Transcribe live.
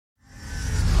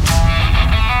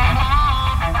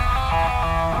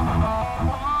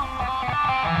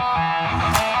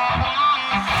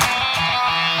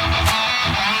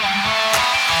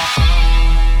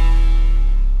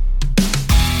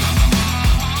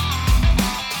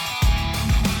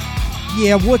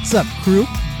Yeah, what's up, crew?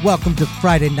 Welcome to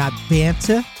Friday Night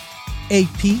Banter.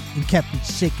 AP and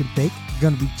Cptnshakenbake are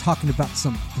going to be talking about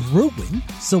some brewing.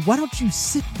 So why don't you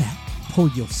sit back, pour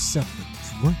yourself a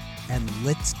drink, and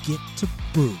let's get to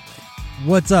brewing.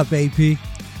 What's up, AP?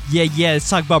 Yeah, let's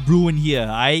talk about brewing here.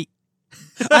 I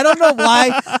don't know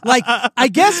why. Like, I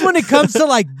guess when it comes to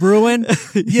like brewing,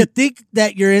 you think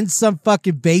that you're in some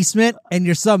fucking basement and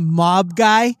you're some mob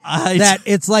guy that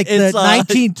it's like the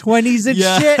 1920s and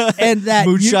shit, and that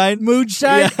moonshine,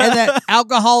 and that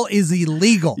alcohol is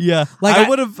illegal. Yeah, like I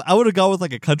would have gone with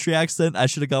like a country accent. I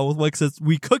should have gone with one because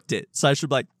we cooked it, so I should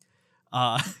be like.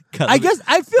 I guess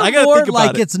I feel more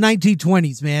like it's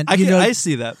 1920s, man. I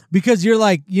see that because you're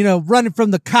like, running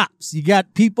from the cops. You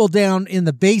got people down in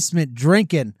the basement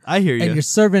drinking. I hear you, and you're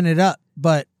serving it up.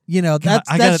 But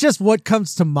that's just what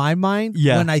comes to my mind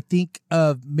when I think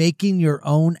of making your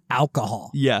own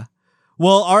alcohol. Yeah.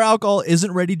 Well, our alcohol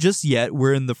isn't ready just yet.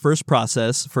 We're in the first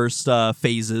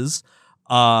phases.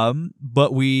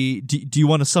 But do you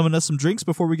want to summon us some drinks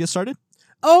before we get started?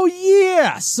 Oh,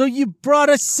 yeah. So you brought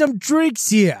us some drinks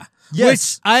here. Yes.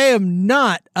 Which I am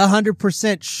not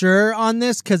 100% sure on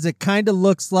this because it kind of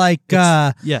looks like,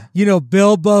 Bilbo's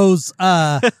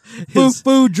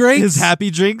foo-foo drinks. His happy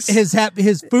drinks. His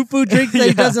foo-foo drinks that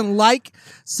he doesn't like.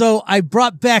 So I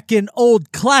brought back an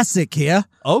old classic here.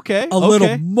 Okay. A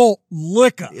little malt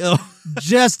liquor.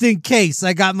 Just in case.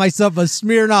 I got myself a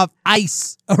Smirnoff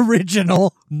Ice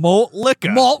original. Malt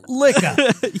liquor.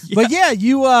 But yeah,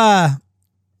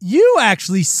 you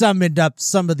actually summoned up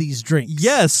some of these drinks.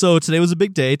 Yeah, so today was a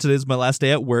big day. Today's my last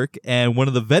day at work, and one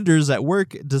of the vendors at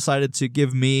work decided to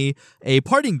give me a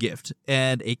parting gift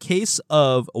and a case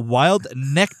of wild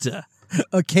nectar.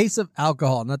 A case of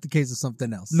alcohol, not the case of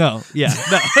something else. No, yeah,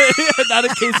 no, not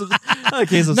a case of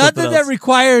nothing something else. That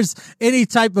requires any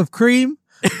type of cream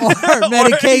or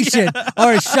medication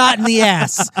or a shot in the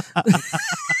ass.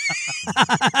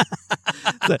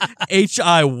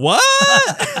 H.I. what?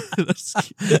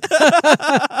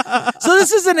 So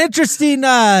this is an interesting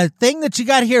thing that you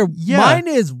got here. Yeah. Mine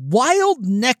is wild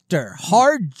nectar,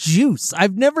 hard juice.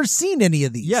 I've never seen any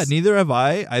of these. Yeah, neither have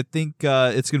I. I think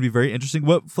it's going to be very interesting.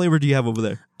 What flavor do you have over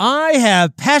there? I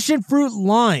have passion fruit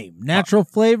lime, natural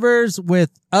flavors with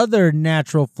other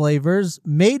natural flavors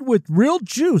made with real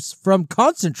juice from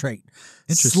concentrate.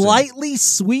 Slightly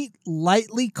sweet,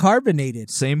 lightly carbonated.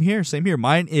 Same here.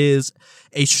 Mine is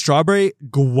a strawberry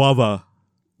guava.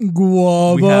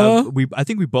 I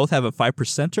think we both have a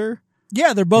 5%er.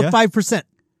 Yeah, they're both 5%.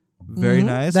 Very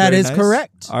nice. That very is nice.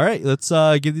 correct. All right, let's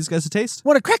give these guys a taste.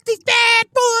 Want to crack these bad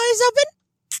boys open?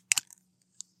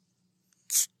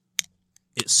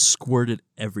 It squirted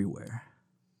everywhere.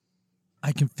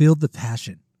 I can feel the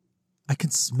passion. I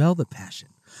can smell the passion.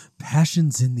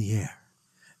 Passion's in the air.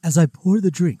 As I pour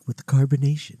the drink with the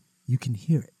carbonation, you can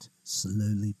hear it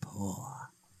slowly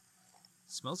pour.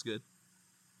 Smells good.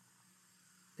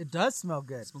 It does smell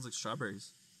good. It smells like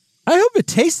strawberries. I hope it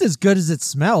tastes as good as it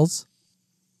smells.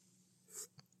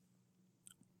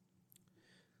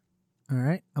 All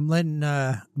right, I'm letting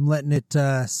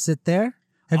it sit there.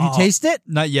 Have you tasted it?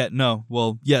 Not yet. No.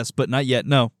 Well, yes, but not yet.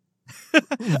 No.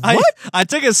 What? I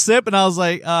took a sip and I was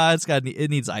like, it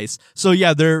needs ice. So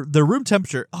yeah, they're room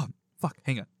temperature. Oh fuck!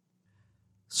 Hang on.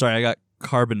 Sorry, I got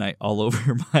carbonite all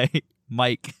over my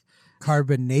mic.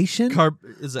 Carbonation?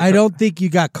 I don't think you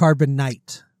got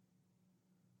carbonite.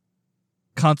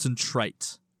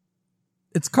 Concentrate.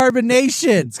 It's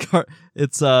carbonation.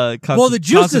 Well, the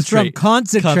juice is from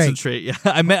concentrate. Concentrate. Yeah,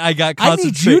 I got concentrate. I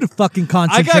need you to fucking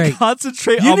concentrate. I got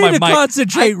concentrate you on my mic. You need to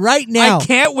concentrate right now. I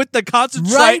can't with the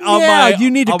concentrate right on now, my.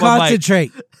 You need to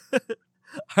concentrate. All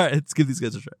right, let's give these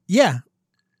guys a try. Yeah.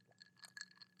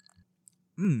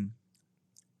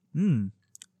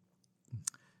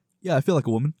 Yeah, I feel like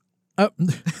a woman.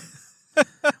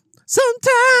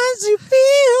 Sometimes you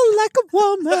feel like a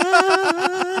woman.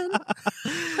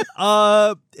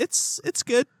 It's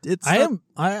good.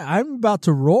 I'm about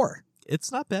to roar.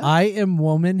 It's not bad. I am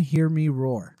woman, hear me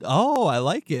roar. Oh, I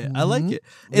like it. Mm-hmm. I like it.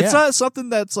 It's not something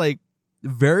that's like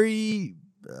very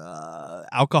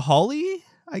alcohol-y,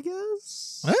 I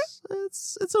guess. What?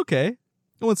 It's okay. I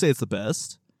wouldn't say it's the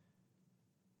best.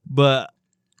 But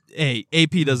hey,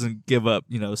 AP doesn't give up,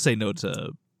 say no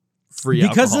to free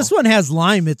alcohol. Because this one has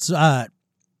lime, it's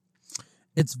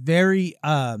very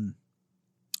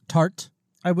tart,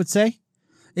 I would say.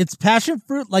 It's passion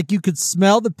fruit, like you could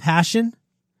smell the passion,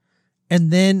 and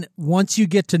then once you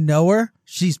get to know her,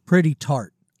 she's pretty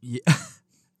tart. Yeah.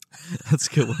 That's a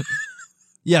good one.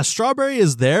 Yeah, strawberry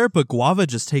is there, but guava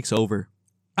just takes over.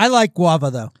 I like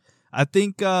guava though. I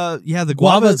think, the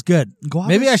guava's good. Guava's,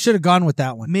 maybe I should have gone with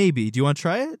that one. Maybe. Do you want to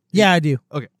try it? Yeah, I do.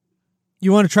 Okay.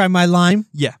 You want to try my lime?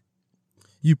 Yeah.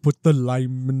 You put the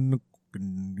lime in the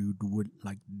and you do it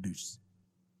like this.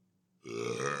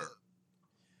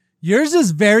 Yours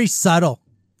is very subtle.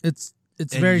 It's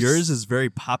And very yours is very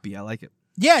poppy. I like it.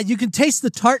 Yeah, you can taste the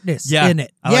tartness in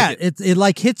it. I like it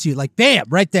like hits you like bam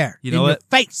right there. You know in what?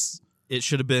 Your face. It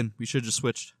should have been. We should have just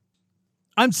switched.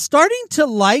 I'm starting to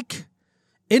like.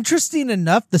 Interesting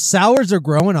enough, the sours are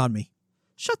growing on me.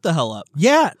 Shut the hell up.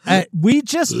 Yeah, we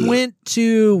just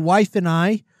wife and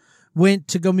I went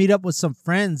to go meet up with some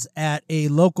friends at a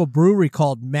local brewery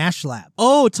called Mash Lab.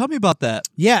 Oh, tell me about that.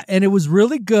 Yeah, and it was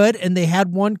really good. And they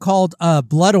had one called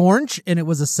Blood Orange, and it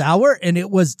was a sour, and it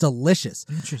was delicious.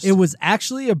 Interesting. It was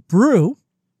actually a brew,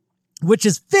 which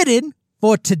is fitted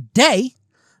for today,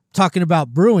 talking about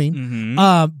brewing.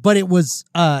 Mm-hmm. But it was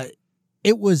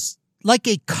like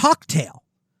a cocktail.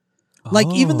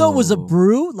 Like, even though it was a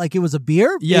brew, like it was a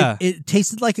beer, it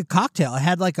tasted like a cocktail. It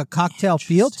had like a cocktail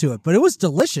feel to it, but it was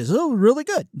delicious. It was really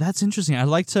good. That's interesting. I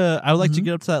would like to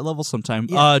get up to that level sometime.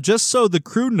 Yeah. Just so the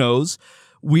crew knows,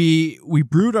 we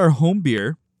brewed our home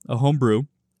beer, a home brew,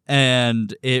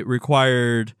 and it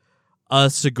required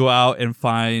us to go out and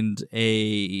find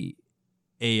a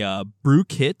brew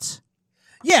kit.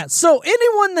 Yeah. So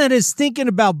anyone that is thinking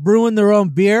about brewing their own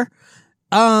beer,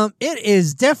 it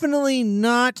is definitely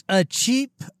not a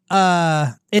cheap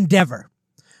endeavor.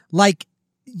 Like,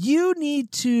 you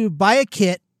need to buy a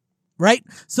kit, right?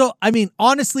 So, I mean,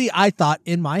 honestly, I thought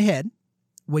in my head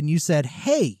when you said,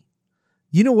 hey,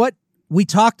 you know what? We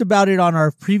talked about it on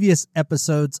our previous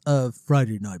episodes of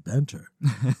Friday Night Banter.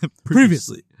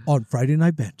 Previously on Friday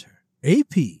Night Banter,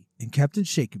 AP and Captain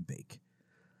Shakenbake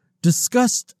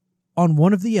discussed on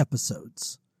one of the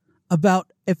episodes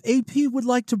about if AP would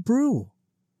like to brew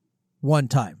one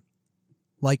time,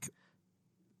 like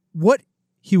what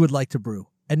he would like to brew,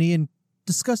 and he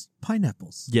discussed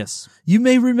pineapples. Yes. You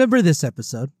may remember this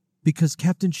episode because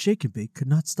Captain Shakenbake could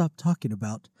not stop talking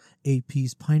about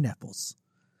AP's pineapples.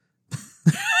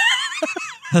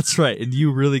 That's right. And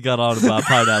you really got on about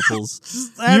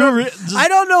pineapples. I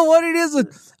don't know what it is.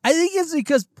 I think it's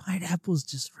because pineapples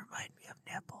just remind me of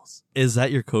nipples. Is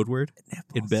that your code word?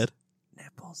 Nipples. In bed?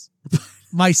 Nipples.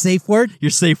 My safe word?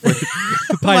 Your safe word.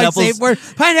 Pineapples. My safe word.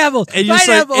 Pineapples. And you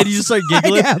start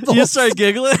giggling. Pineapples. You start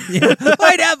giggling. Yeah.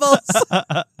 Pineapples.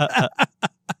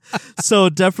 So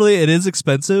definitely it is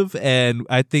expensive, and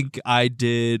I think I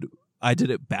did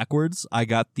it backwards. I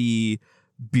got the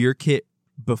beer kit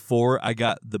before I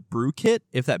got the brew kit,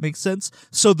 if that makes sense.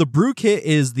 So the brew kit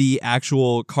is the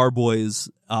actual carboys,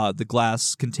 the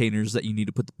glass containers that you need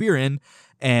to put the beer in,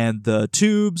 and the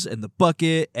tubes and the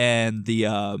bucket and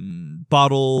the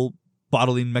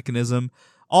bottling mechanism.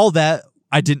 All that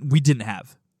we didn't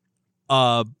have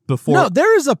before. No,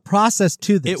 there is a process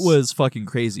to this. It was fucking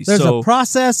crazy. There's a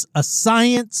process, a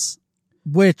science,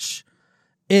 which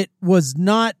it was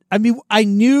not. I mean, I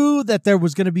knew that there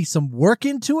was going to be some work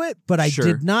into it, but I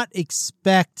did not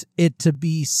expect it to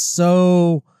be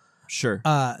so. Sure.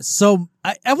 So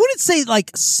I wouldn't say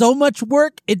like so much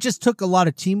work. It just took a lot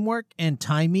of teamwork and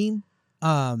timing.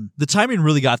 The timing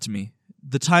really got to me.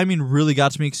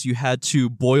 Because you had to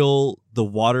boil the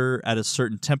water at a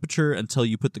certain temperature until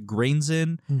you put the grains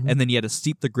in, and then you had to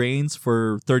steep the grains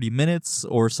for 30 minutes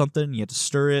or something. You had to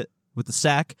stir it with the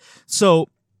sack. So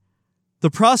the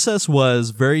process was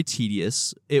very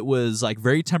tedious. It was like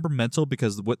very temperamental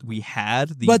because what we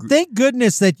had. But thank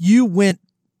goodness that you went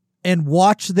and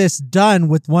watched this done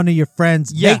with one of your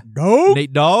friends, Nate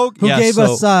Dogg, who gave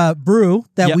us brew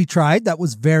that we tried. That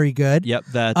was very good. Yep,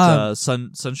 that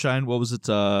Sunshine. What was it?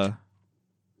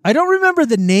 I don't remember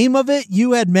the name of it.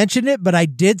 You had mentioned it, but I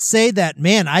did say that,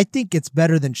 man, I think it's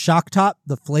better than Shock Top.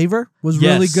 The flavor was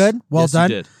really good. Well done.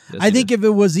 You did. I think if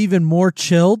it was even more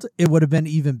chilled, it would have been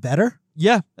even better.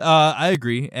 Yeah, I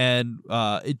agree. And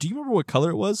do you remember what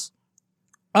color it was?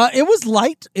 It was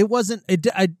light. It wasn't.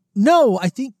 I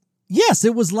think. Yes,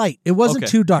 it was light. It wasn't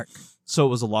too dark. So it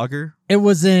was a lager? It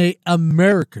was a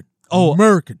American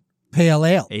Pale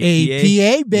Ale.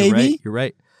 APA, baby. You're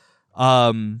right.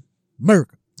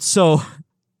 American. So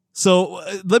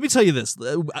let me tell you this.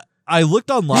 I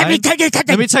looked online. Let me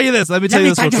tell you this real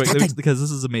quick because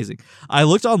this is amazing. I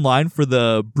looked online for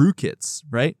the brew kits,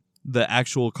 right? The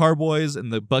actual carboys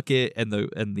and the bucket and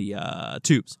the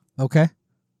tubes. Okay.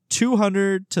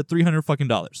 $200 to $300 fucking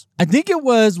dollars. I think it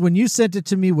was when you sent it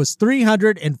to me was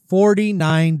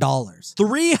 $349.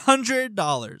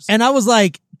 $300. And I was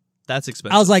like, that's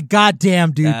expensive. I was like, God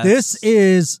damn, dude, this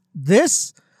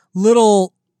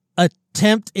little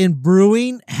attempt in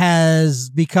brewing has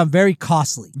become very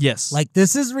costly. Yes. Like,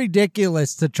 this is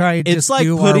ridiculous to try and just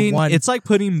do putting, our one. It's like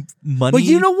putting money. But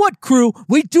you know what, crew?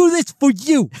 We do this for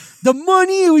you. The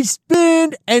money we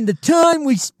spend and the time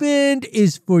we spend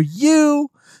is for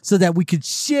you so that we could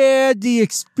share the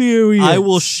experience. I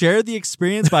will share the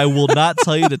experience, but I will not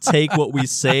tell you to take what we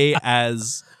say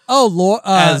as... Oh, Lord,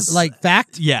 like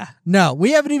fact? Yeah. No,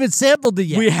 we haven't even sampled it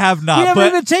yet. We have not. We haven't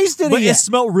even tasted it but yet. It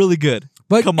smelled really good.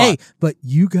 But come on. But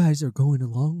you guys are going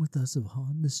along with us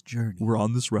on this journey. We're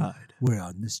on this ride. We're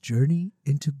on this journey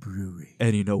into brewing.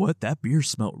 And you know what? That beer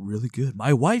smelled really good.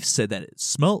 My wife said that it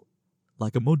smelled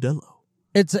like a Modelo.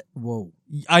 Whoa.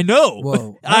 I know.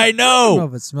 Whoa. I know. I don't know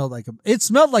if it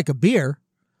smelled like a beer.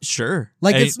 Sure.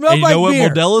 Like and, it smelled and like you know beer.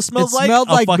 what Modelo smells like? Smelled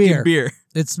like fucking beer.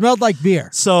 It smelled like beer.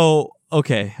 So,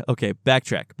 okay.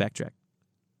 Backtrack.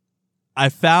 I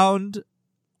found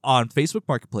on Facebook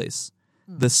Marketplace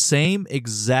the same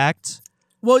exact...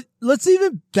 Well, let's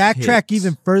even backtrack kit.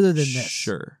 even further than this.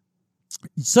 Sure.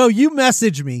 So you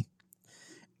message me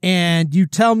and you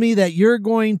tell me that you're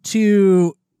going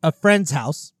to a friend's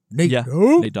house, Nate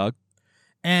Dogg.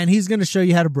 and he's going to show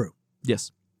you how to brew,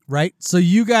 Yes. right? So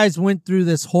you guys went through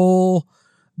this whole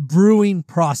brewing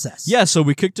process. Yeah, so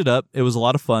we cooked it up. It was a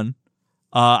lot of fun.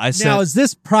 Now, is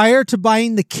this prior to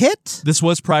buying the kit? This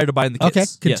was prior to buying the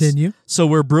kits. Okay, continue. Yes. So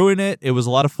we're brewing it. It was a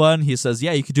lot of fun. He says,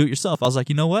 yeah, you could do it yourself. I was like,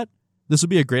 you know what? This would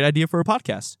be a great idea for a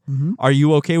podcast. Mm-hmm. Are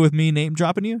you okay with me name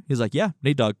dropping you? He's like, yeah,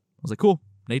 Nate Dogg. I was like, cool.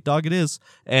 Nate Dogg it is.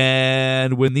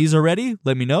 And when these are ready,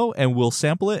 let me know and we'll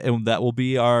sample it and that will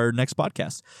be our next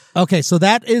podcast. Okay, so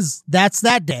that's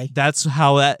that day. That's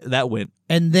how that went.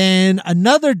 And then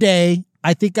another day,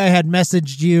 I think I had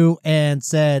messaged you and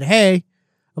said, hey,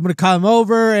 I'm going to come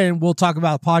over and we'll talk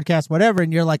about a podcast, whatever.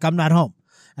 And you're like, I'm not home.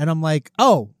 And I'm like,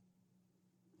 oh,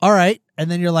 all right.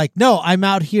 And then you're like, no, I'm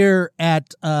out here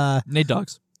at... Nate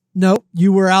Dogg's. No,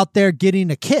 you were out there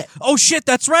getting a kit. Oh, shit,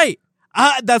 that's right.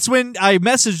 That's when I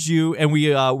messaged you and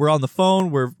we were on the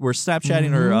phone. We're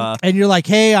Snapchatting or... and you're like,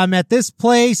 hey, I'm at this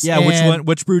place. Yeah,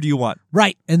 which brew do you want?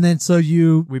 Right. And then so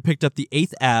we picked up the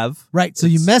 8th Ave. Right. So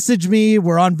you message me,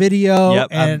 we're on video. Yep,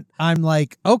 and I'm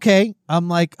like, okay. I'm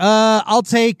like, I'll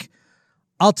take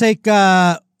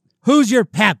who's your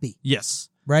pappy? Yes.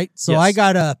 Right. So Yes. I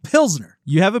got a Pilsner.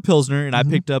 You have a Pilsner and I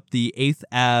picked up the 8th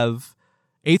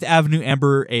Avenue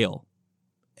Amber Ale.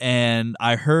 And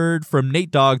I heard from Nate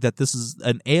Dogg that this is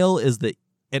an amber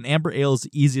ale is the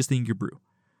easiest thing you can brew.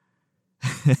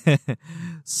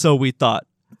 So we thought,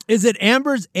 is it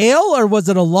Amber's ale or was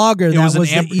it a lager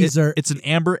it's an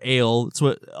amber ale. It's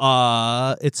what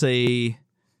it's an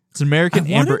American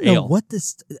amber ale.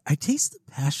 I taste the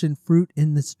passion fruit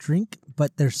in this drink,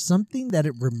 but there's something that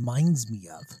it reminds me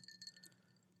of.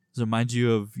 Does it remind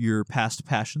you of your past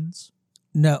passions?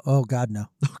 No, oh God, no.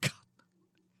 Oh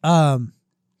God.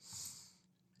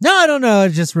 No, I don't know. It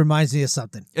just reminds me of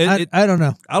something. I don't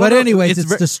know. But know. anyways,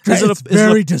 it's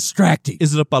very distracting.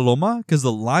 Is it a paloma? Because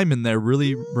the lime in there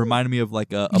really reminded me of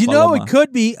like a you paloma. know, it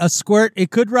could be a squirt.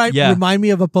 It could remind me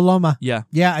of a paloma. Yeah.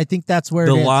 Yeah, I think that's where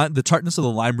it is. The tartness of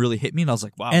the lime really hit me, and I was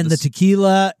like, wow. And the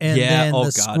tequila and then the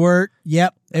God. squirt.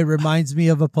 Yep, it reminds me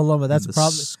of a paloma. That's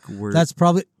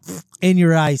probably in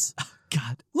your eyes.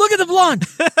 God. Look at the blonde.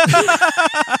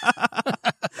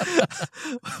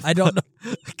 I don't know.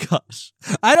 Gosh.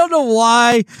 I don't know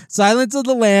why Silence of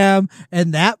the Lamb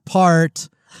and that part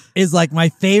is like my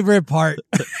favorite part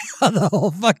of the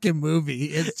whole fucking movie.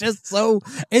 It's just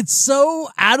it's so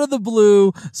out of the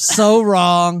blue, so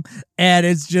wrong. And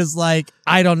it's just like,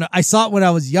 I don't know. I saw it when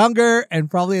I was younger and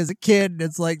probably as a kid. And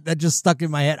it's like, that just stuck in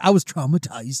my head. I was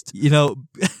traumatized. You know,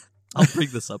 I'll bring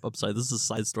this up. I'm sorry. This is a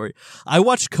side story. I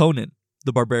watched Conan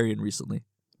the Barbarian recently.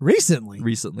 Recently.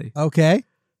 Okay.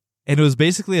 And it was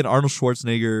basically an Arnold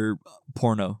Schwarzenegger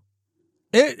porno.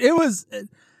 It was...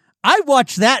 I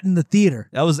watched that in the theater.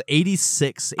 That was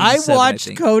 86, 87, I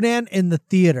watched Conan in the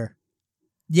theater.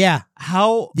 Yeah.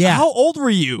 How old were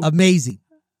you? Amazing.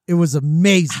 It was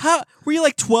amazing. Were you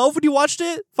like 12 when you watched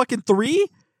it? Fucking 3?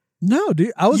 No,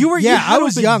 dude. I was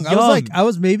young. I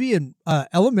was maybe in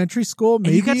elementary school,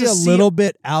 maybe a little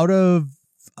bit out of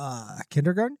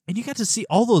kindergarten. And you got to see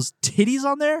all those titties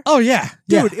on there? Oh, yeah.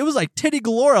 Dude, It was like titty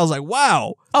galore. I was like,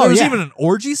 wow. There was even an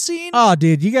orgy scene? Oh,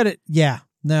 dude, you got it. Yeah.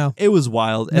 No. It was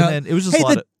wild. And then it was just a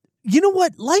lot of... You know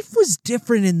what? Life was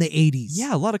different in the 80s.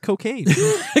 Yeah, a lot of cocaine.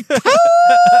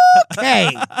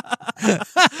 Okay.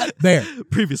 Bear.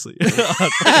 Previously.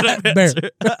 Bear.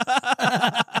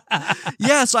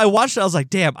 Yeah, so I watched it. I was like,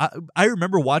 damn. I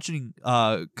remember watching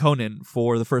Conan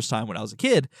for the first time when I was a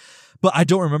kid. but I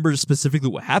don't remember specifically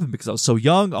what happened because I was so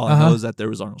young. All I know is that there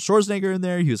was Arnold Schwarzenegger in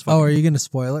there. He was fucking... Oh, are you going to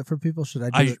spoil it for people? Should I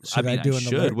do it? Should I do an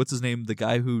alert? What's his name? The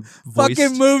guy who voiced...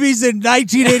 Fucking movies in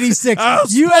 1986.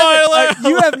 You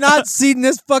have not seen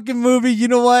this fucking movie. You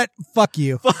know what? Fuck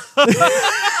you.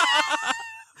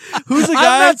 Who's the guy?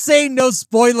 I'm not saying no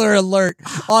spoiler alert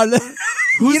on...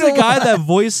 Who's the guy that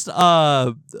voiced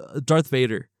Darth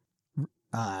Vader?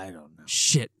 I don't know.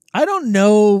 Shit. I don't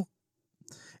know.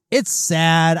 It's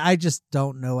sad. I just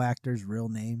don't know actors' real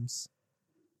names.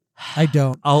 I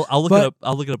don't. I'll look it up.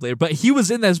 I'll look it up later. But he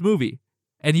was in this movie,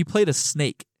 and he played a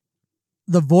snake.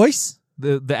 The voice?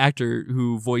 The actor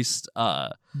who voiced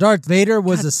Darth Vader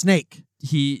was a snake.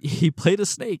 He played a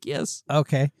snake. Yes.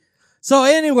 Okay. So,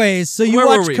 anyways, so you Where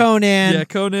were we? watched Conan. Yeah,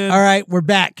 Conan. All right, we're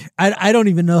back. I don't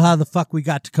even know how the fuck we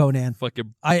got to Conan.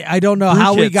 Fucking. I don't know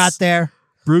how we got there.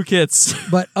 Brew kits.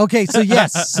 But okay, so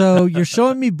yes, so you're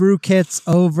showing me brew kits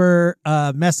over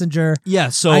Messenger. Yeah,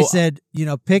 so I said,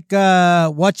 pick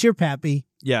what's your pappy?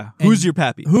 Yeah. Who's your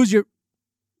pappy? Who's your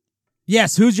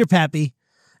pappy?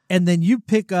 And then you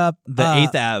pick up the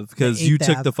 8th Ave because you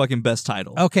took Ave. the fucking best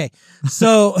title. Okay.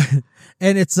 So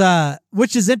and it's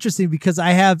which is interesting because I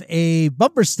have a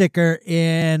bumper sticker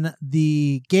in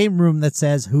the game room that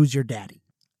says "Who's your daddy?"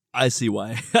 I see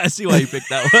why. I see why you picked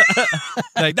that one.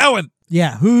 Like that one.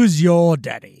 Yeah, who's your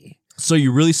daddy? So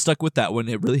you really stuck with that one.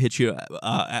 It really hit you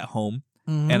at home.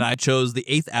 Mm-hmm. And I chose the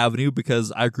 8th Avenue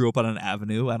because I grew up on an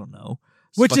avenue. I don't know.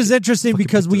 Which is interesting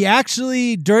because we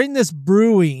actually, during this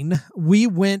brewing, we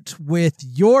went with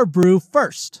your brew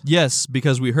first. Yes,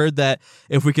 because we heard that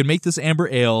if we can make this amber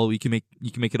ale, you can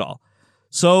make it all.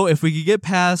 So if we could get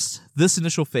past this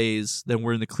initial phase, then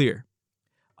we're in the clear.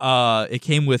 It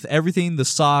came with everything: the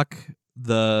sock,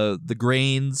 the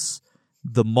grains,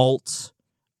 the malt,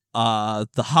 the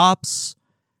hops.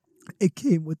 It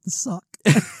came with the sock.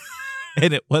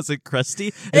 And it wasn't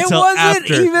crusty. It wasn't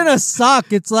even a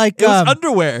sock. It's like it was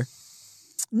underwear.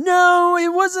 No, it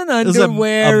wasn't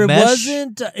underwear.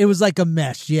 It was like a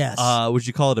mesh. Yes. Would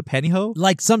you call it a pantyhose?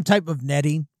 Like some type of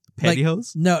netting.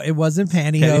 Pantyhose? No, it wasn't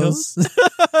pantyhose.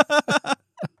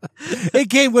 It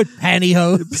came with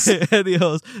pantyhose.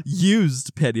 Pantyhose.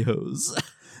 Used pantyhose.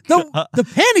 The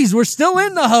panties were still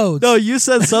in the hose. No, you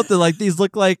said something like these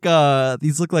look like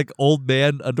old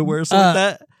man underwear or something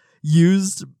like that.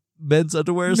 Used men's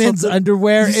underwear or men's something.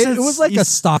 underwear. It was like a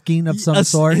stocking of some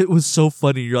sort. It was so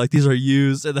funny. You're like, these are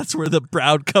used, and that's where the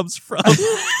brown comes from.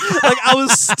 Like I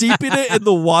was steeping it in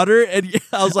the water, and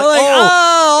I was like,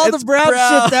 all the brown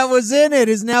shit that was in it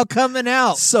is now coming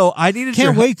out. So I needed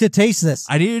Can't wait to taste this.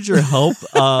 I needed your help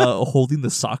holding the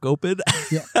sock open.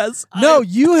 Yeah.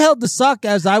 You held the sock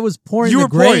as I was pouring the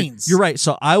grains. You're right.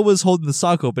 So I was holding the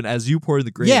sock open as you poured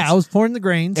the grains. Yeah, I was pouring the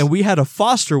grains. And we had a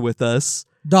foster with us.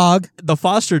 Dog. The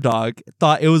foster dog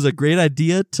thought it was a great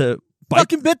idea to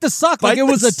fucking bit the sock like it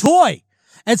was a toy.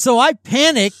 And so I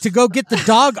panicked to go get the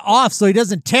dog off so he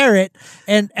doesn't tear it.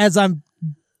 And as I'm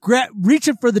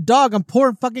reaching for the dog, I'm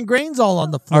pouring fucking grains all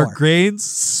on the floor. Our grains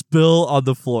spill on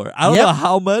the floor. I don't know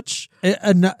how much.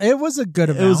 It was a good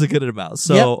amount. It was a good amount.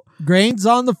 So grains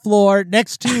on the floor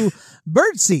next to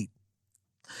birdseed.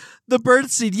 The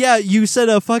birdseed, yeah, you said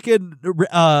a fucking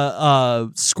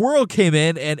squirrel came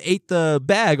in and ate the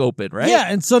bag open, right? Yeah,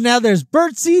 and so now there's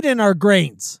birdseed in our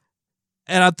grains.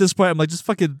 And at this point, I'm like, just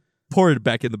fucking pour it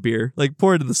back in the beer. Like,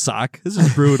 pour it in the sock. Let's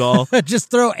just brew it all. Just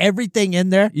throw everything in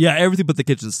there? Yeah, everything but the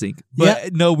kitchen sink.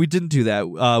 But no, we didn't do that.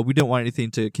 We didn't want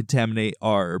anything to contaminate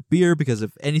our beer because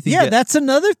if anything... Yeah, that's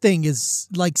another thing is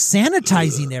like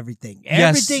sanitizing everything.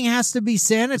 Everything has to be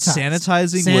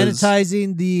sanitized.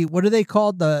 Sanitizing the... What are they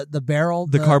called? The barrel?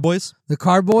 The carboys? The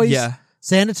carboys? Yeah.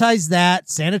 Sanitize that.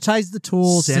 Sanitize the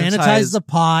tools. Sanitize the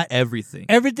pot. Everything.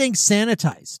 Everything's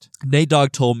sanitized. Nate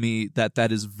Dogg told me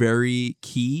that is very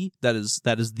key. That is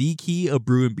the key of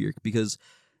brewing beer because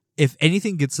if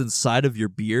anything gets inside of your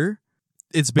beer,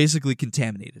 it's basically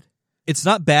contaminated. It's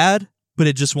not bad, but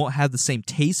it just won't have the same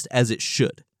taste as it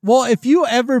should. Well, if you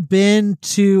ever been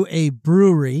to a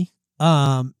brewery,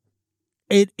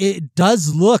 it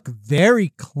does look very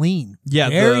clean. Yeah,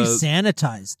 very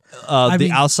sanitized.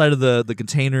 Outside of the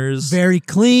containers, very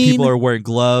clean. People are wearing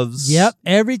gloves. Yep,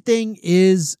 everything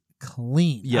is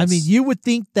clean. Yes. I mean, you would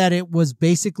think that it was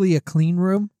basically a clean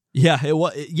room. Yeah, it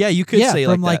was. Yeah, you could say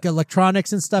from like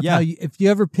electronics and stuff. Yeah. If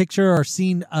you ever picture or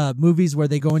seen movies where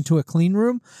they go into a clean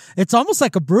room, it's almost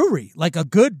like a brewery. Like a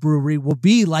good brewery will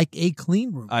be like a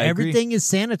clean room. Everything is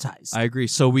sanitized. I agree.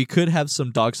 So we could have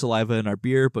some dog saliva in our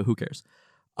beer, but who cares?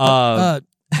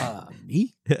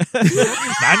 Me?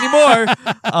 Not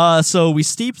anymore. So we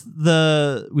steeped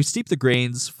the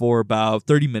grains for about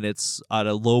 30 minutes at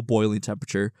a low boiling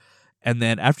temperature. And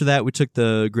then after that, we took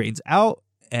the grains out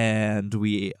and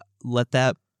we let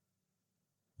that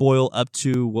boil up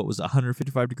to,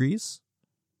 155 degrees?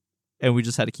 And we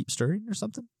just had to keep stirring or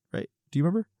something, right? Do you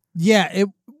remember? Yeah, it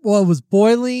was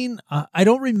boiling. I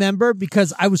don't remember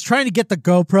because I was trying to get the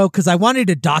GoPro because I wanted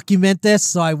to document this.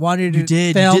 So I wanted to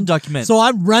film. You did document. So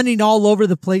I'm running all over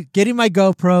the place, getting my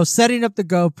GoPro, setting up the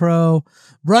GoPro,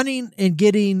 running and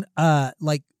getting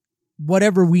like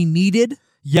whatever we needed.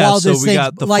 Yeah, so we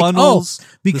got the funnels.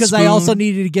 Because I also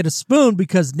needed to get a spoon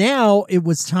because now it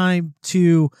was time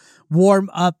to warm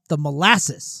up the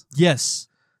molasses. Yes.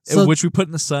 So, which we put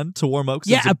in the sun to warm up.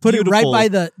 Yeah, I put it right by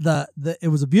the it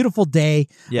was a beautiful day.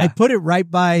 Yeah. I put it right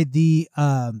by the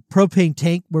propane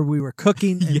tank where we were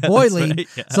cooking and boiling right.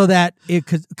 Yeah. so that it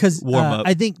could, because warm up.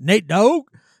 I think Nate Dogg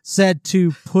said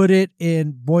to put it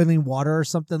in boiling water or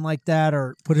something like that,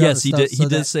 or put it Yes, on he did. He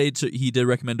did say he did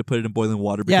recommend to put it in boiling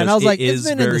water because and I was like, it's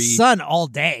been in the very sun all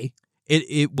day.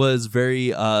 It was very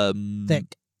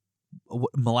Thick.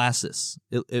 Molasses.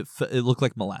 It looked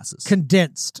like molasses.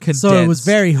 Condensed. So it was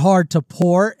very hard to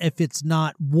pour if it's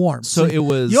not warm. So it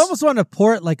was. You almost want to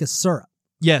pour it like a syrup.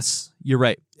 Yes, you're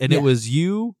right. And it was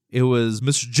you. It was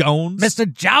Mr. Jones.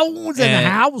 Mr. Jones in the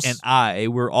house. And I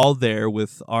were all there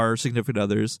with our significant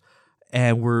others.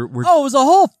 And we're Oh, it was a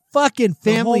whole fucking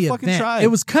family fucking event. tribe. It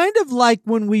was kind of like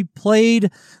when we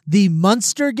played the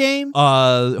Munster game.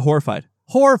 Horrified.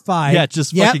 Yeah,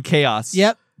 just fucking chaos.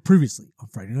 Yep. Previously on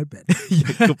Friday Night Ben.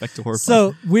 Yeah, go back to Horrified.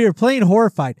 So we were playing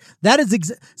Horrified. That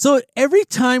is so every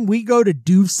time we go to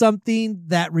do something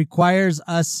that requires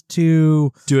us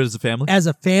to do it as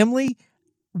a family,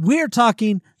 we're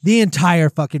talking the entire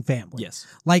fucking family. Yes.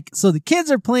 Like, so the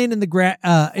kids are playing in the grass.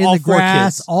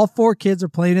 Kids. All 4 kids are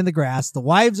playing in the grass. The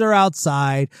wives are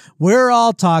outside. We're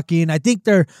all talking. I think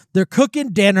they're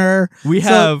cooking dinner.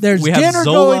 There's dinner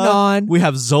Zola, going on. We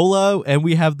have Zola and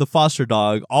we have the foster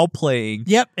dog all playing.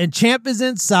 Yep. And Champ is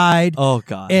inside. Oh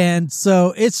God. And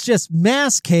so it's just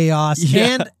mass chaos.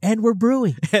 Yeah. And we're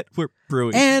brewing. And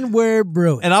we're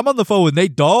brewing. And I'm on the phone with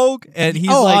Nate Dogg, and he's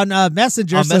on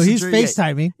Messenger, so he's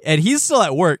FaceTiming. And he's still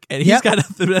at work, and he's got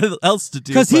nothing else to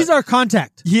do. Because he's our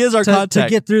contact. He is our contact. To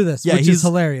get through this, which is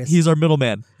hilarious. He's our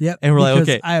middleman. Yep. And we're like,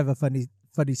 okay. I have a funny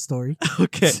story.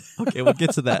 Okay, we'll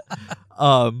get to that.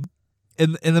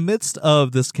 In the midst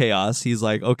of this chaos, he's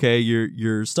like, okay,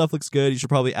 your stuff looks good. You should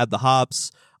probably add the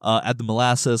hops, add the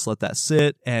molasses, let that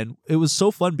sit. And it was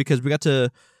so fun because we got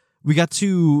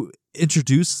to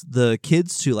introduce the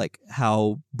kids to like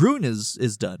how brewing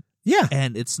is done. Yeah.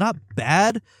 And it's not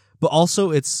bad, but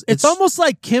also it's almost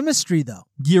like chemistry though.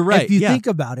 You're right. If you think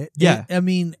about it. Yeah. I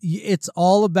mean, it's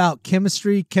all about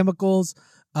chemistry, chemicals,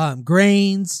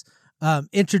 grains,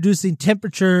 introducing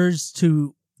temperatures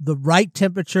to the right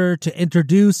temperature to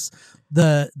introduce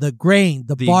the grain,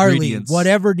 the barley,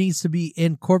 whatever needs to be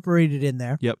incorporated in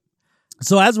there. Yep.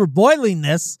 So as we're boiling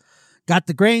this, got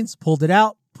the grains, pulled it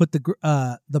out, put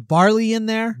the barley in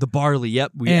there. The barley,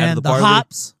 yep. We and added the barley.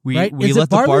 Hops. We right? let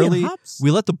the barley.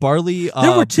 We let the barley.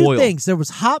 There were 2 boil. things. There was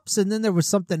hops, and then there was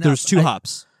something else. There's 2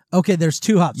 hops. Okay, there's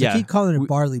 2 hops. Yeah. I keep calling it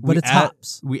barley, but it's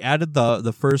hops. We added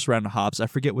the first round of hops. I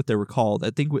forget what they were called.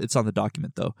 I think it's on the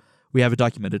document though. We have it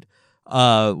documented.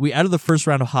 We added the first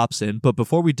round of hops in, but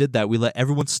before we did that, we let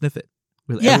everyone sniff it.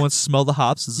 We let everyone smell the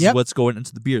hops. This is what's going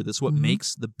into the beer. This is what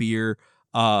makes the beer.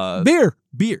 Beer.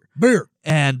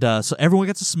 And so everyone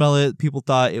got to smell it. People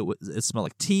thought it smelled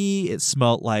like tea. It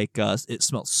smelled like it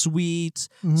smelled sweet.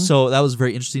 Mm-hmm. So that was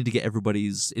very interesting to get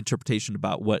everybody's interpretation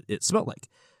about what it smelled like.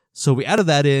 So we added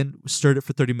that in, stirred it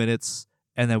for 30 minutes,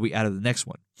 and then we added the next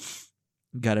one.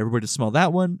 Got everybody to smell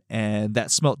that one, and that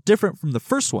smelled different from the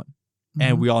first one. Mm-hmm.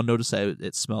 And we all noticed that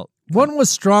it smelled. One was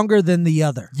stronger than the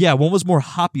other. Yeah, one was more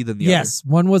hoppy than the other. Yes,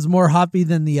 one was more hoppy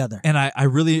than the other. And I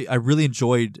really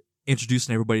enjoyed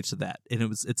introducing everybody to that, and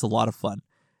it's a lot of fun.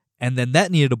 And then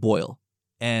that needed to boil,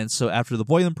 and so after the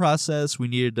boiling process, we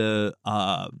needed to.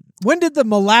 When did the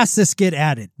molasses get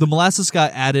added? The molasses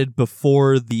got added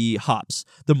before the hops.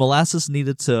 The molasses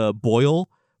needed to boil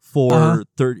for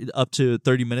up to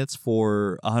 30 minutes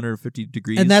for 150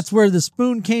 degrees, and that's where the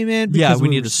spoon came in. Because we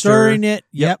needed to stirring it.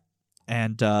 Yep.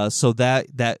 And so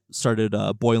that started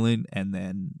boiling, and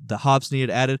then the hops needed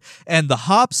added. And the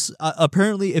hops,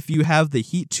 apparently, if you have the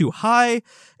heat too high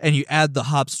and you add the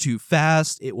hops too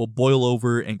fast, it will boil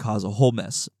over and cause a whole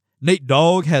mess. Nate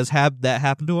Dogg has had that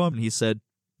happen to him, and he said,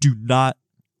 do not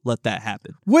let that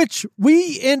happen. Which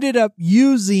we ended up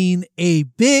using a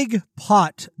big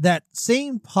pot, that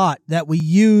same pot that we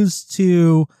used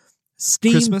to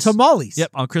steam tamales.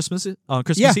 Yep, on Christmas Eve.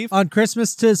 On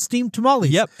Christmas to steam tamales.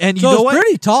 Yep, and so you know what?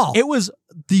 Pretty tall. It was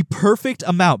the perfect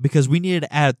amount because we needed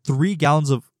to add 3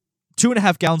 gallons of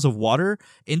 2.5 gallons of water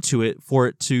into it for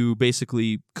it to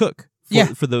basically cook.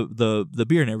 For the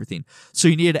beer and everything. So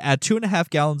you needed to add 2.5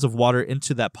 gallons of water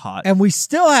into that pot. And we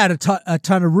still had a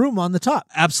ton of room on the top.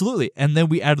 Absolutely. And then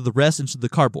we added the rest into the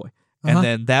carboy. And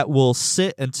then that will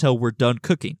sit until we're done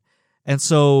cooking. And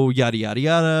so yada, yada,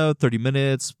 yada, 30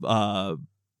 minutes, all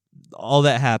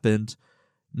that happened.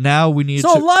 Now we need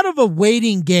So a lot of a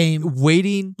waiting game.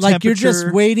 Waiting like temperature. You're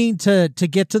just waiting to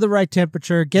get to the right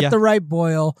temperature, get the right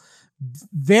boil.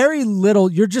 Very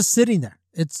little. You're just sitting there.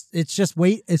 It's just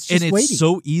wait. It's just and it's waiting.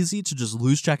 so easy to just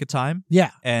lose track of time.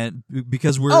 Yeah. And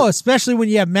because we're especially when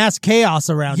you have mass chaos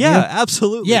around you. Yeah,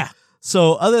 absolutely. Yeah.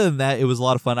 So other than that, it was a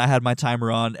lot of fun. I had my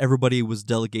timer on. Everybody was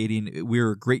delegating. We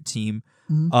were a great team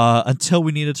until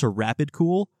we needed to rapid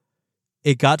cool.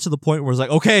 It got to the point where it's like,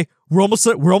 okay, we're almost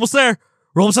there.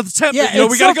 We're almost at the temp. Yeah,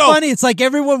 we gotta go. Funny. It's like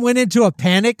everyone went into a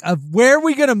panic of where are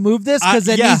we going to move this because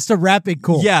it needs to rapid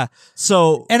cool. Yeah.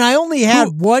 So and I only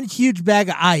had one huge bag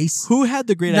of ice. Who had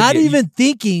the great idea? Not even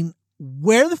thinking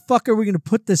where the fuck are we going to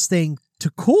put this thing to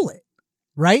cool it,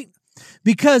 right?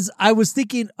 Because I was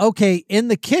thinking, okay, in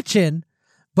the kitchen,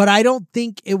 but I don't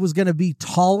think it was going to be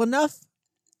tall enough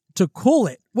to cool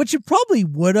it, which it probably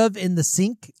would have in the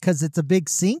sink because it's a big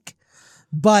sink,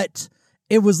 but.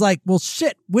 It was like, well,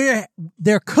 shit,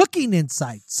 they're cooking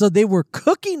inside. So they were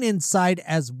cooking inside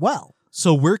as well.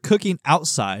 So we're cooking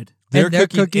outside. They're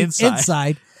cooking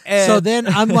inside. So then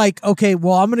I'm like, okay,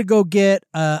 well, I'm going to go get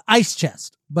ice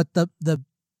chest. But the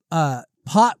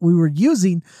pot we were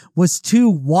using was too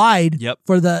wide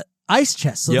for the ice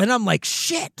chest. So then I'm like,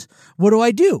 shit, what do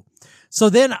I do? So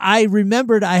then I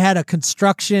remembered I had a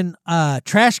construction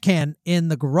trash can in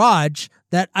the garage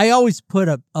that I always put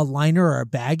a liner or a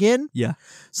bag in. Yeah.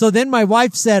 So then my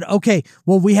wife said, okay,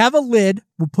 well, we have a lid.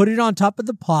 We'll put it on top of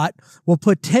the pot. We'll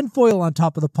put tinfoil on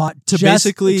top of the pot to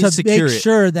basically secure make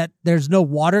sure that there's no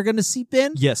water going to seep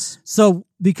in. Yes. So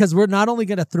because we're not only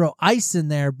going to throw ice in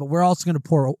there, but we're also going to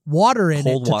pour water in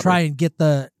it to try and get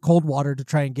the cold water to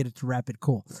try and get it to rapid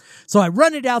cool. So I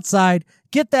run it outside,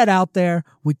 get that out there.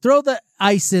 We throw the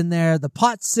ice in there. The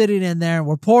pot's sitting in there.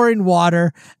 We're pouring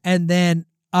water. And then,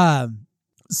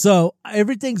 so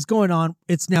everything's going on.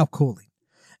 It's now cooling.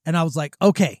 And I was like,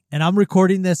 okay. And I'm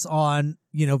recording this on,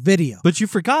 video. But you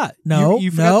forgot. No,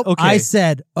 you forgot. No. Okay. I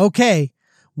said, okay,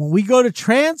 when we go to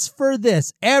transfer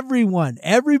this,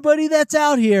 everybody that's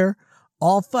out here,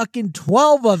 all fucking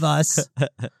 12 of us,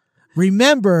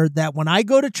 remember that when we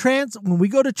go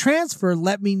to transfer,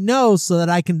 let me know so that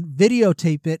I can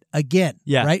videotape it again.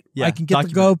 Yeah. Right? Yeah. I can get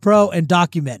the GoPro and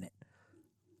document it.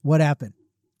 What happened?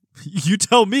 You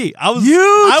tell me. I was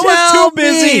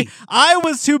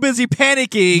too busy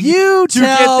panicking to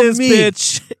get this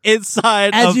bitch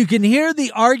inside. As you can hear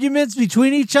the arguments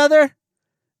between each other,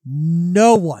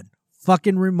 no one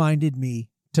fucking reminded me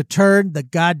to turn the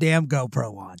goddamn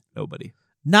GoPro on. Nobody.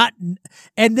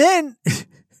 And then,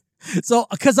 so,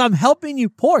 because I'm helping you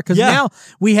pour, because now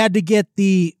we had to get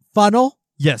the funnel.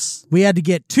 Yes. We had to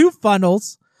get 2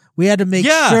 funnels. We had to make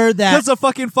sure that because the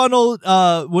fucking funnel,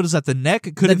 what is that? The neck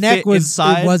couldn't fit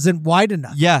inside. It wasn't wide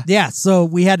enough. Yeah, yeah. So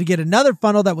we had to get another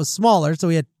funnel that was smaller. So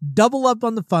we had double up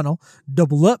on the funnel,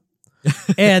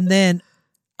 and then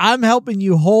I'm helping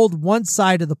you hold one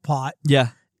side of the pot. Yeah,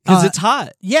 because it's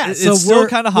hot. Yeah, so it's still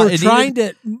kind of hot. We're trying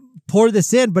to pour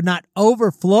this in, but not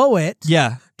overflow it.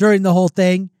 Yeah, during the whole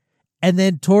thing, and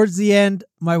then towards the end,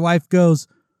 my wife goes,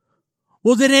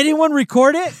 "Well, did anyone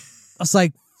record it?" I was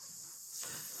like,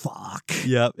 fuck.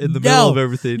 Yeah, in the middle of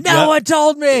everything. No one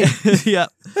told me. Yeah.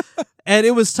 And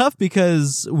it was tough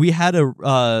because we had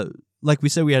like we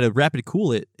said, we had to rapid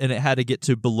cool it, and it had to get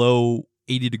to below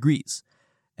 80 degrees.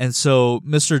 And so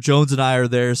Mr. Jones and I are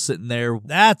there sitting there.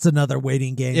 That's another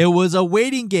waiting game. It was a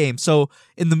waiting game. So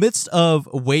in the midst of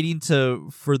waiting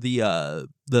for the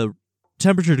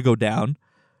temperature to go down,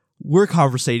 we're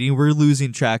conversating. We're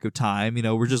losing track of time.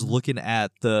 We're just looking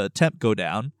at the temp go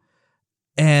down.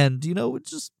 And, it's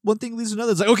just one thing leads to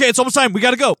another. It's like, okay, it's almost time. We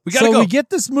got to go. So we get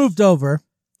this moved over,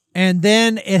 and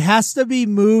then it has to be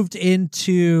moved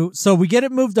so we get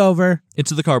it moved over.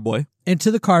 Into the carboy.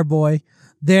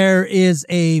 There is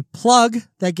a plug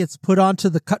that gets put onto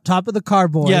the top of the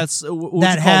carboy. Yes.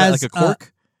 That has like a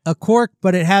cork? A cork,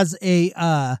 but it has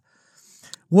a,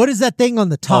 what is that thing on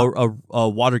the top? A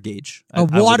water gauge. A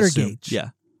water gauge.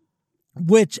 Yeah.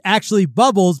 Which actually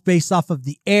bubbles based off of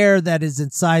the air that is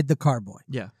inside the carboy.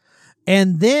 Yeah.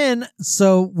 And then,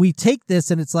 so we take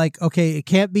this and it's like, okay, it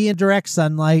can't be in direct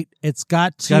sunlight. It's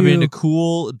got to be in a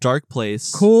cool, dark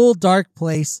place.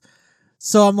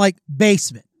 So I'm like,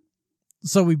 basement.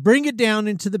 So we bring it down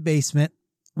into the basement.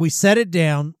 We set it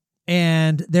down,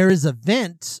 and there is a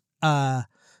vent.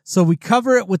 So we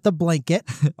cover it with the blanket.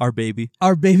 Our baby.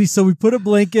 So we put a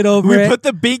blanket over it. We put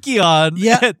the binky on.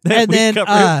 Yeah. And then we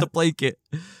cover it with the blanket.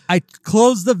 I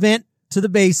closed the vent to the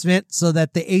basement so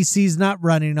that the AC is not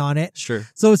running on it. Sure.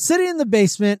 So it's sitting in the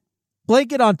basement,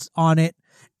 blanket on it,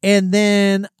 and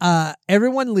then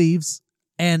everyone leaves,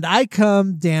 and I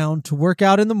come down to work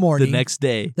out in the morning. The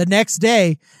next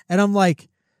day, and I'm like,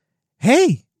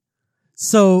 hey,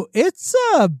 so it's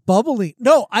bubbling.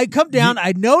 No, I come down,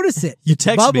 I notice it. You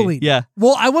text bubbling. me. Yeah.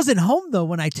 Well, I wasn't home though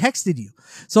when I texted you.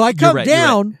 So I come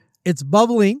down, it's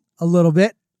bubbling a little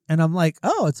bit, and I'm like,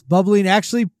 oh, it's bubbling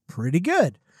actually pretty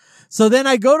good. So then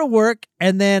I go to work,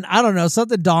 and then, I don't know,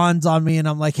 something dawns on me, and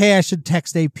I'm like, hey, I should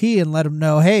text AP and let him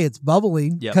know, hey, it's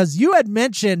bubbling. Because you had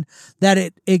mentioned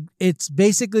that it's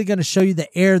basically going to show you the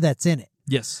air that's in it.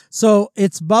 Yes. So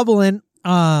it's bubbling.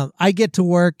 I get to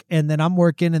work, and then I'm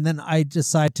working, and then I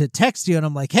decide to text you, and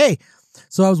I'm like, hey,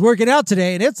 so I was working out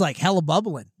today, and it's like hella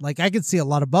bubbling. Like, I can see a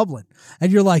lot of bubbling.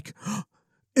 And you're like,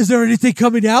 is there anything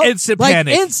coming out? Instant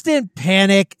panic. Instant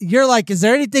panic. You're like, is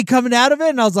there anything coming out of it?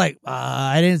 And I was like,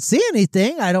 I didn't see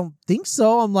anything. I don't think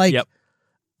so. I'm like,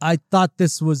 I thought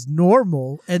this was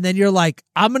normal. And then you're like,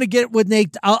 I'm going to get it with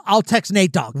Nate. I'll text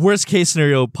Nate Dogg. Worst case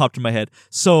scenario popped in my head.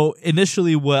 So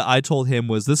initially what I told him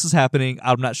was, this is happening.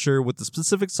 I'm not sure what the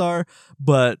specifics are,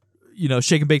 but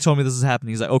Shake and Bake told me this is happening.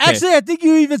 He's like, okay. Actually, I think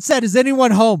you even said, is anyone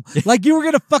home? Like you were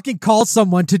going to fucking call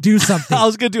someone to do something. I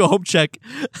was going to do a home check.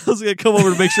 I was going to come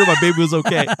over to make sure my baby was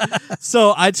okay.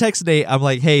 So I text Nate. I'm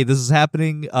like, hey, this is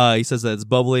happening. He says that it's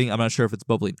bubbling. I'm not sure if it's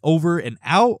bubbling over and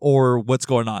out or what's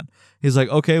going on. He's like,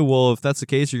 okay, well, if that's the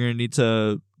case, you're going to need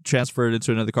to transfer it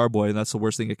into another carboy, and that's the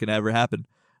worst thing that can ever happen.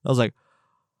 I was like,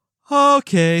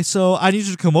 okay, so I need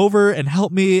you to come over and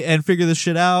help me and figure this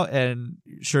shit out. And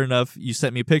sure enough, you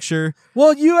sent me a picture.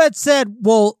 Well, you had said,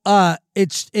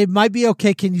 it might be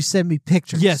okay. Can you send me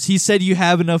pictures? Yes, he said you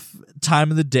have enough time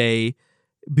of the day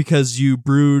because you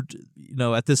brewed,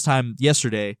 at this time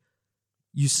yesterday.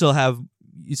 You still have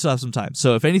some time.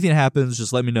 So if anything happens,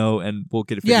 just let me know and we'll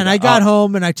get it figured out. Yeah, and I got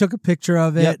home and I took a picture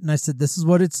of it and I said, this is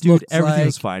what it's dude, everything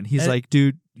was fine. He's like,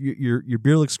 dude, your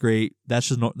beer looks great.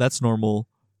 That's normal.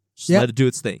 Just let it do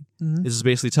its thing. Mm-hmm. This is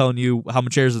basically telling you how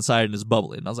much air is inside and is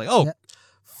bubbling. And I was like, oh,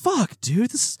 fuck,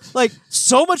 dude. This is like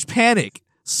so much panic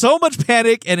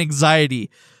and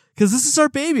anxiety because this is our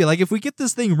baby. Like if we get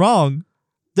this thing wrong,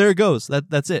 there it goes.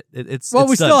 That's it. It's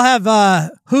we still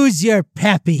have who's your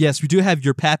pappy? Yes, we do have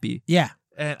your pappy. Yeah,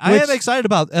 and I am excited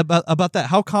about that.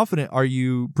 How confident are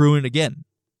you brewing again?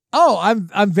 Oh,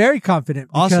 I'm very confident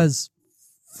because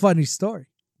funny story.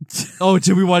 Oh,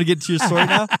 do we want to get to your story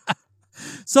now?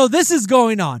 So this is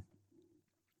going on.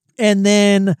 And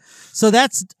then, so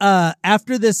that's,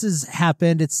 after this has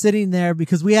happened, it's sitting there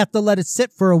because we have to let it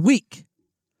sit for a week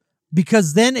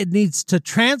because then it needs to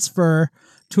transfer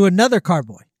to another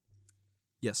carboy.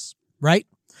 Yes. Right?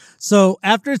 So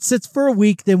after it sits for a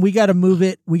week, then we got to move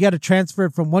it. We got to transfer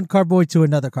it from one carboy to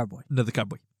another carboy. Another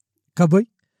carboy. Cowboy?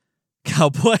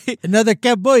 Cowboy. Another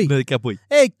cowboy. Another cowboy.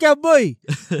 Hey, cowboy.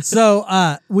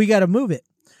 So, we got to move it.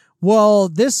 Well,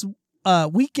 this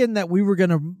weekend that we were going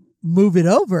to move it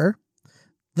over,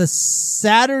 the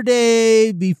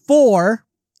Saturday before,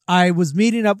 I was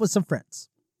meeting up with some friends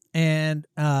and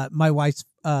my wife's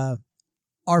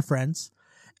our friends,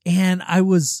 and I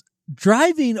was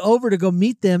driving over to go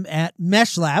meet them at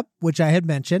Mesh Lab, which I had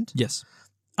mentioned. Yes.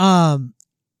 And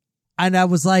I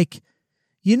was like,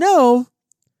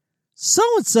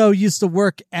 so-and-so used to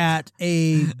work at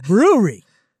a brewery.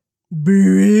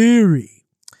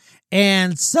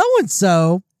 And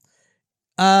so-and-so,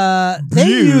 they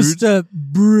used to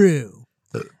brew.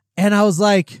 And I was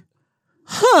like,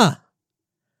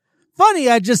 funny,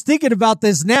 I just thinking about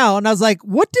this now. And I was like,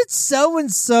 what did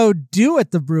so-and-so do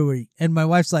at the brewery? And my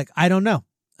wife's like, I don't know.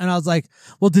 And I was like,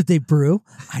 well, did they brew?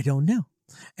 I don't know.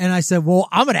 And I said, well,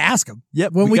 I'm going to ask them.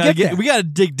 Yep. When we get there. We got to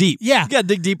dig deep. Yeah. We got to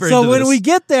dig deeper into this. So when we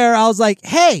get there, I was like,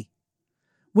 hey,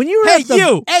 when you were Hey,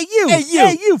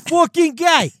 you fucking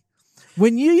guy.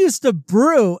 When you used to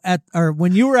brew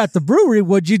when you were at the brewery,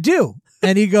 what'd you do?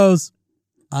 And he goes,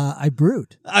 I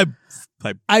brewed. I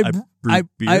brewed.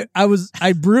 And I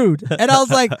was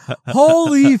like,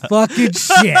 holy fucking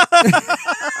shit.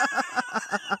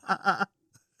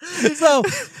 So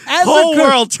whole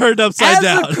world turned upside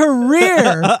down. As a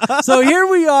career. So here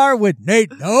we are with Nate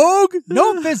Dogg.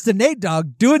 No offense to Nate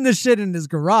Dogg doing this shit in his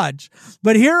garage.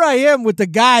 But here I am with the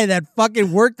guy that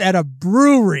fucking worked at a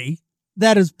brewery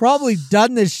that has probably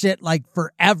done this shit like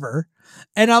forever.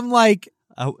 And I'm like,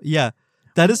 yeah,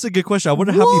 that is a good question. I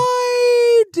wonder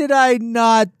why did I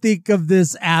not think of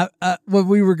this when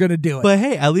we were going to do it? But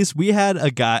hey, at least I had a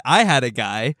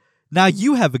guy Now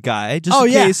you have a guy, just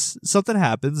in case something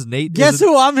happens. Nate, guess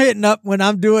who I'm hitting up when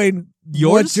I'm doing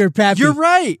yours? What's Your Pappy? You're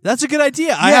right. That's a good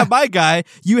idea. I have my guy.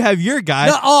 You have your guy.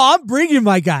 No, I'm bringing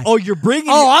my guy. Oh, you're bringing.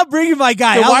 I'm bringing my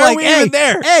guy. So why are we even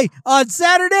there? Hey, on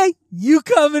Saturday, you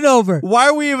coming over? Why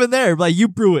are we even there? Like you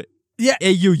brew it. Yeah.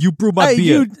 Hey, you brew my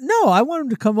beer. No, I want him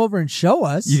to come over and show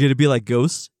us. You're gonna be like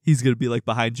Ghost. He's gonna be like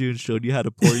behind you and showing you how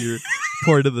to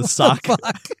pour into the sock.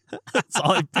 That's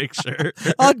all I picture.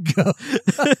 I'll go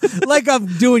like I'm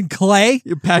doing clay.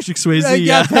 You're Patrick Swayze.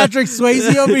 Yeah, Patrick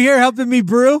Swayze over here helping me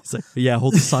brew. It's like,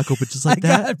 hold the sock open just like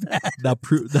that. Now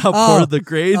pour the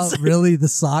grains. Oh, really? The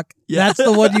sock? Yeah. That's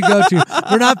the one you go to.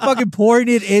 We're not fucking pouring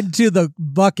it into the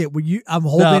bucket. I'm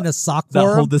holding a sock for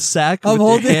him. Hold the sack with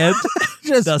your hand.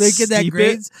 Just thinking that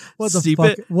grains. What the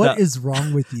fuck? What is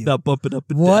wrong with you? Now bump it up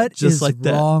and what down. Just is like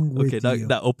that. Wrong with you?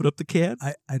 Now open up the can.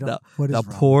 I don't. What is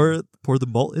wrong? Pour the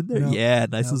malt in there. No,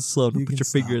 Nice and slow. Don't put your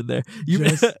finger in there.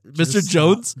 Mr.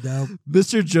 Jones. No.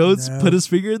 Mr. Jones put his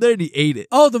finger in there and he ate it.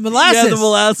 Oh, the molasses. Yeah, the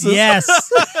molasses. Yes.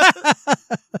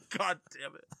 God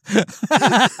damn it.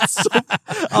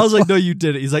 I was like, no, you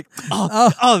did it. He's like,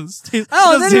 then he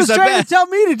was trying to tell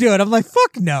me to do it. I'm like,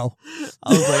 fuck no.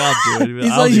 I was like, I'll do it.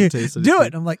 He's like, do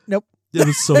it. I'm like, nope. It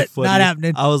was so funny. Not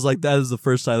happening. I was like, that is the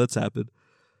first time that's happened.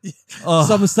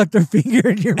 Someone stuck their finger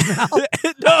in your mouth.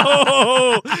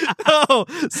 No.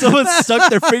 Someone stuck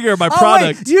their finger in my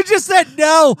product. Wait, you just said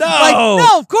no.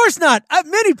 No, of course not.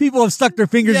 Many people have stuck their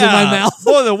fingers in my mouth.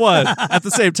 More than one at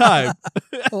the same time.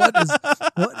 What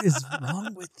is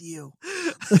wrong with you?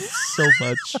 So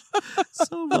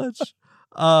much.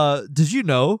 Did you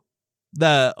know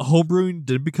that homebrewing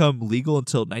didn't become legal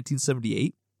until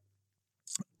 1978?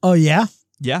 Oh, yeah?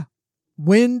 Yeah.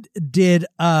 When did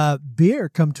beer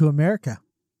come to America?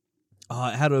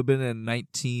 It had to have been in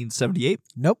 1978.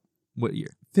 Nope. What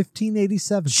year?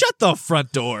 1587. Shut the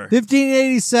front door.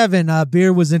 1587.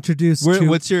 Beer was introduced to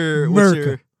what's your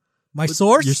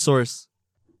source? Your source.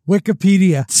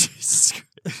 Wikipedia. Jesus Christ.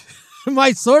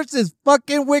 My source is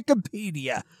fucking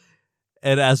Wikipedia.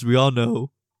 And as we all know,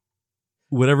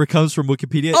 whatever comes from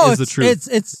Wikipedia is the truth.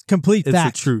 It's complete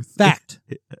fact. It's the truth. Fact.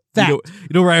 Fact. You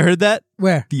know where I heard that?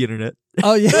 Where? The internet.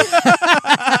 Oh, yeah.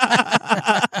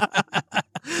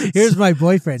 Here's my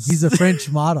boyfriend. He's a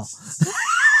French model.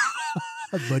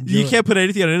 You can't put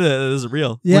anything on the internet that isn't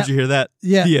real. Yeah. Where'd you hear that?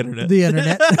 Yeah. The internet. The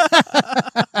internet.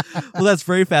 Well, that's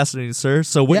very fascinating, sir.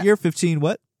 So what year?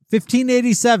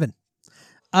 1587.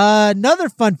 Another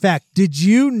fun fact. Did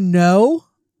you know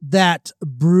that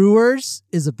Brewers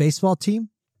is a baseball team?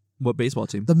 What baseball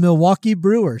team? The Milwaukee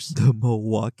Brewers. The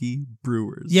Milwaukee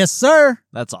Brewers. Yes, sir.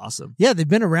 That's awesome. Yeah, they've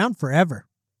been around forever.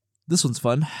 This one's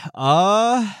fun.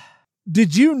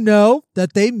 Did you know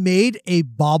that they made a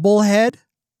bobblehead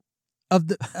of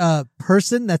the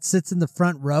person that sits in the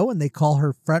front row and they call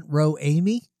her Front Row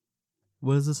Amy?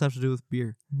 What does this have to do with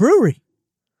beer? Brewery.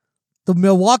 The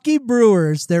Milwaukee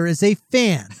Brewers, there is a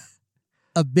fan.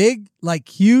 A big,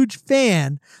 huge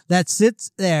fan that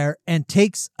sits there and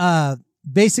takes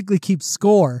basically keeps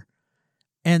score,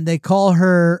 and they call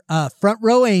her Front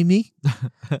Row Amy,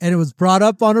 and it was brought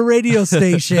up on a radio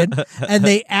station, and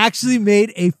they actually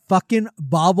made a fucking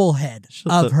bobblehead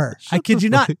of her. I kid you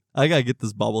not. I gotta get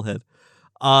this bobblehead.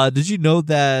 Did you know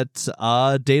that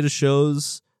data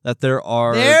shows that there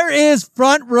is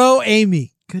Front Row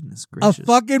Amy. Goodness gracious. A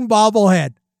fucking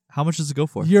bobblehead. How much does it go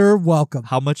for? You're welcome.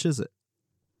 How much is it?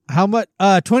 How much?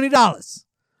 $20.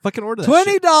 Fucking order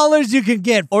that $20 you can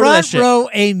get Front Row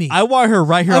Amy. I want her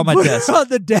right here on my desk. On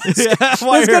the desk. Yeah, I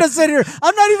was going to sit here.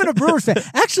 I'm not even a Brewers fan.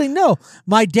 Actually, no.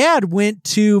 My dad went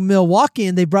to Milwaukee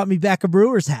and they brought me back a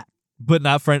Brewers hat. But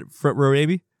not front row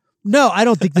Amy? No, I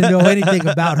don't think they know anything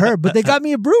about her, but they got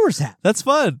me a Brewers hat. That's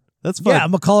fun. Yeah,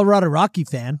 I'm a Colorado Rocky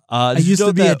fan. I used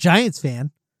to be a Giants fan.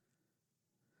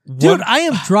 Dude, I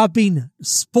am dropping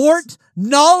sport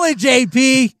knowledge,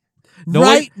 AP.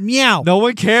 Meow. No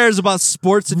one cares about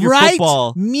sports in your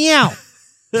football. Meow.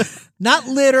 Not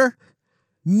litter.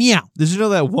 Meow. Did you know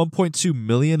that 1.2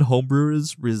 million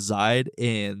homebrewers reside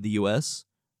in the U.S.?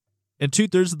 And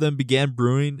 2/3 of them began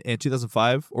brewing in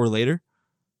 2005 or later?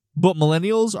 But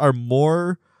millennials are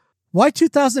more... Why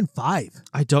 2005?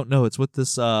 I don't know. It's what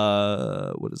this...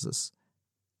 what is this?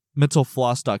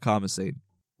 Mentalfloss.com is saying.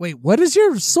 Wait, what is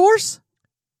your source?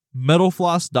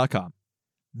 Metalfloss.com.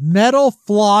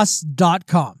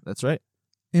 Metalfloss.com. That's right.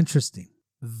 Interesting.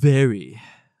 Very.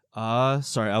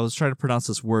 Sorry, I was trying to pronounce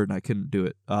this word and I couldn't do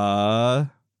it.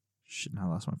 Shit, now I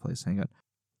lost my place. Hang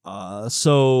on.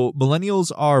 So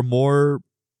millennials are more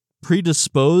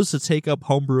predisposed to take up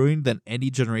home brewing than any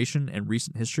generation in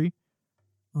recent history.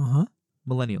 Uh-huh.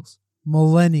 Millennials.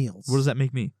 What does that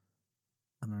make me?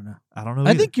 I don't know. I don't know.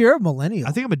 I either. think you're a millennial.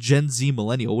 I think I'm a Gen Z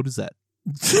millennial. What is that?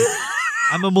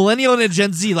 I'm a millennial and a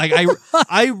Gen Z. Like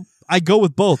I go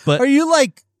with both. But are you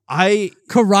like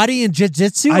karate and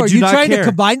jiu-jitsu? Are you trying to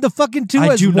combine the fucking two as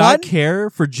one? I do not care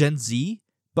for Gen Z,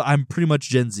 but I'm pretty much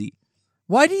Gen Z.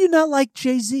 Why do you not like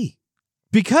Jay-Z?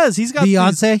 Because he's got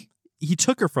Beyonce. He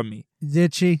took her from me.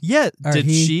 Did she? Yeah.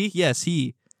 Did she? Yes,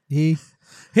 he.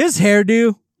 His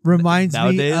hairdo reminds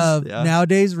nowadays,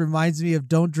 nowadays reminds me of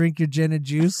Don't Drink Your Gin and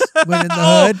Juice when in the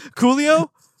hood. Coolio?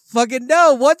 Fucking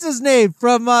no. What's his name?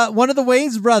 From one of the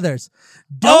Wayans brothers.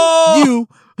 Don't you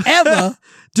ever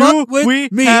do with we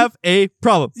me. Have a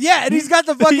problem? Yeah, and he's got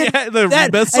the fucking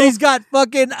and he's got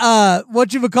fucking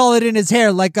what you would call it in his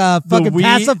hair, like a fucking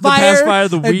pacifier,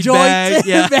 the weed bag,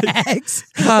 bags.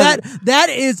 That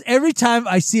is every time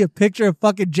I see a picture of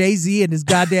fucking Jay-Z and his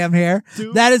goddamn hair.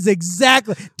 That is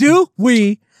exactly. Do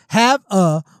we have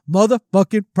a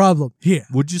motherfucking problem here?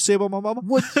 What'd you say about my mama?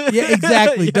 Yeah,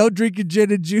 exactly. Yeah. Don't drink your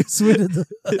gin and juice when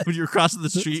you're crossing the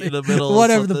street in the middle.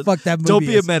 Whatever the fuck that movie Don't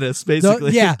be is. a menace,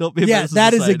 basically. Don't be a menace.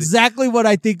 That is exactly what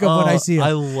I think of when I see it.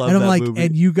 I love and I'm that like, movie.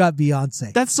 and you got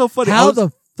Beyonce. That's so funny. How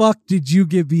the fuck did you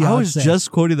get Beyonce? I was just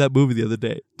quoting that movie the other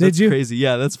day. That's crazy.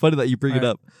 Yeah, that's funny that you bring it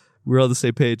up. We're on the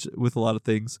same page with a lot of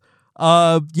things.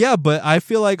 Yeah, but I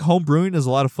feel like home brewing is a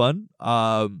lot of fun.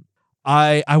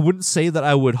 I wouldn't say that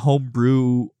I would home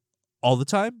brew all the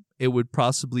time. It would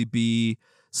possibly be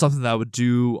something that I would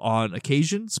do on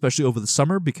occasion, especially over the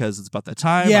summer because it's about that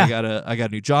time. Yeah. I got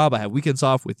a new job. I have weekends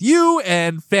off with you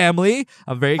and family.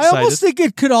 I'm very excited. I almost think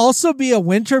it could also be a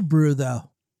winter brew though.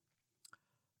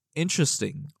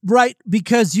 Interesting. Right,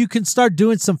 because you can start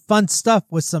doing some fun stuff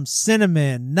with some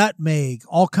cinnamon, nutmeg,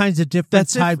 all kinds of different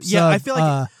types of I feel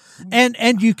like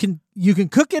and you can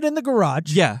cook it in the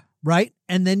garage. Yeah. Right?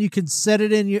 And then you can set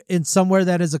it in somewhere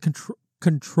that is a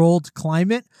controlled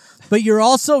climate, but you're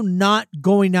also not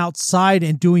going outside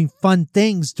and doing fun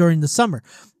things during the summer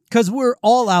because we're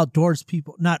all outdoors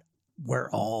people. Not we're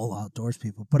all outdoors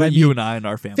people, but I mean, you and I and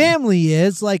our family. Family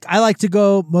is like, I like to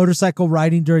go motorcycle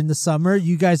riding during the summer.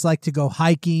 You guys like to go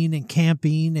hiking and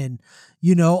camping and,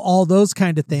 all those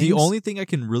kind of things. The only thing I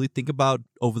can really think about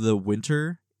over the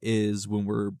winter is when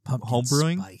we're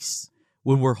homebrewing. Spice.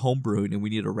 When we're homebrewing and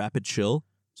we need a rapid chill,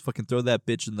 just fucking throw that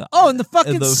bitch in the the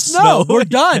fucking snow. We're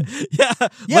done. Yeah,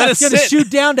 it's gonna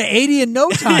shoot down to 80 in no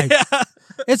time. Yeah.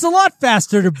 It's a lot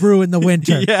faster to brew in the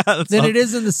winter than it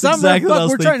is in the summer. Exactly but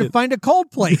we're trying to find a cold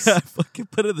place. Yeah, fucking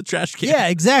put it in the trash can. Yeah,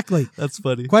 exactly. That's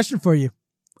funny. Question for you.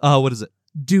 What is it?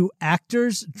 Do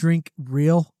actors drink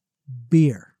real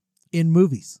beer in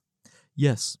movies?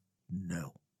 Yes.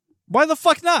 No. Why the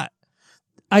fuck not?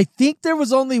 I think there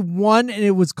was only one, and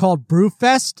it was called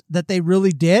Brewfest that they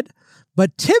really did.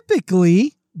 But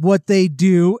typically, what they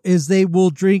do is they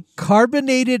will drink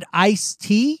carbonated iced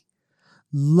tea,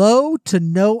 low to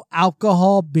no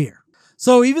alcohol beer.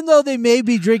 So even though they may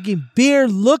be drinking beer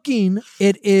looking,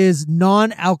 it is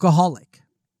non-alcoholic.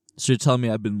 So you're telling me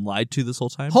I've been lied to this whole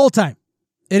time? Whole time.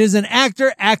 It is an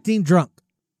actor acting drunk.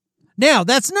 Now,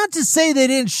 that's not to say they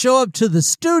didn't show up to the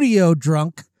studio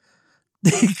drunk.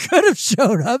 They could have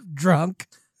showed up drunk.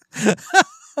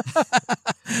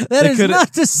 That is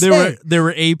not to say. They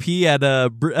were AP at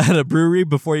a brewery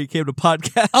before you came to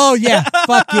podcast. Oh, yeah.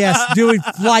 Fuck yes. Doing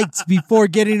flights before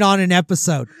getting on an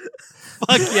episode.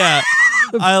 Fuck yeah.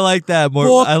 I like that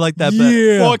more. I like that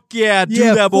better. Fuck yeah.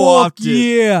 Do that more often.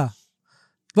 Yeah.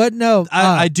 But no.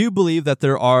 I do believe that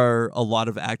there are a lot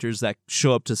of actors that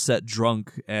show up to set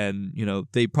drunk and,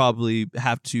 they probably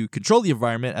have to control the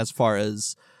environment as far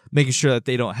as making sure that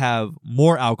they don't have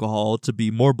more alcohol to be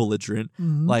more belligerent.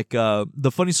 Mm-hmm. Like the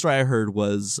funny story I heard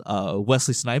was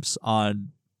Wesley Snipes on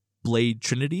Blade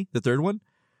Trinity, the third one.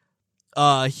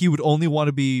 He would only want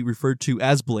to be referred to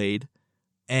as Blade,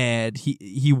 and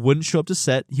he wouldn't show up to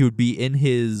set. He would be in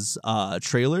his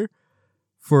trailer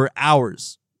for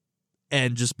hours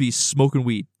and just be smoking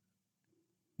weed.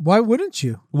 Why wouldn't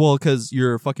you? Well, because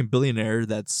you're a fucking billionaire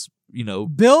that's,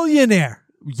 Billionaire.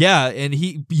 Yeah, and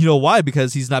why?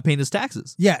 Because he's not paying his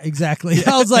taxes. Yeah, exactly.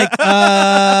 I was like,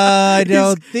 I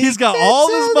don't think he's got all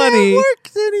this money.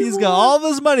 He's got all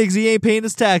this money because he ain't paying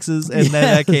his taxes, and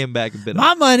then that came back and bit him.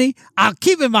 My money, I'm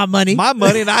keeping my money. My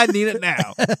money, and I need it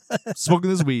now.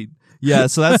 Smoking this weed. Yeah,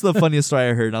 so that's the funniest story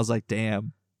I heard, and I was like,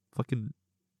 damn, fucking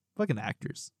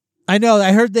actors. I know.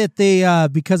 I heard that they,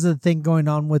 because of the thing going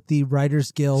on with the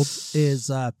Writers Guild,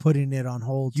 is putting it on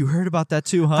hold. You heard about that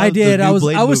too, huh? I did. I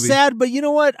was sad, but you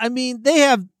know what? I mean,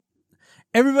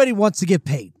 everybody wants to get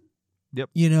paid. Yep.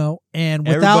 And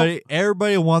without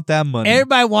everybody want that money.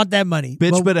 Everybody want that money.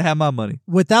 Bitch, better have my money.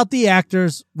 Without the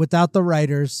actors, without the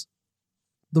writers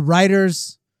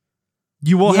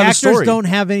You won't the have a actors story. don't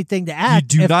have anything to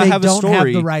act. You do if not they have a don't story.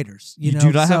 have the writers. You know?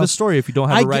 do not have So a story if you don't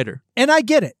have a writer. And I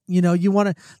get it. You want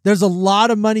to. There's a lot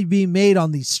of money being made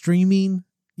on these streaming,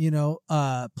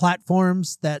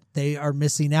 platforms that they are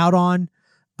missing out on.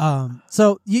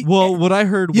 What I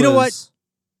heard was, you know what?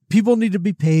 People need to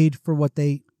be paid for what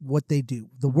they do,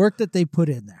 the work that they put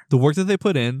in there, the work that they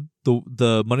put in,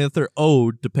 the money that they're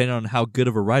owed, depending on how good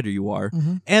of a writer you are,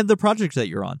 and the project that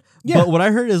you're on. Yeah. But what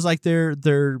I heard is like they're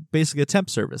basically a temp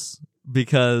service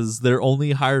because they're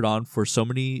only hired on for so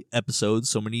many episodes,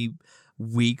 so many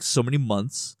weeks, so many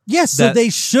months. Yes, so they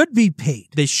should be paid.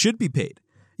 They should be paid.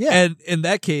 Yeah, and in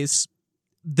that case,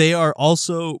 they are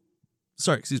also.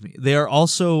 Sorry, excuse me. They are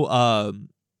also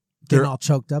getting all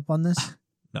choked up on this.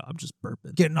 No, I'm just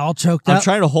burping. Getting all choked up. I'm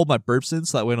trying to hold my burps in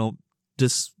so that way I don't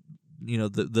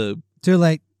the Too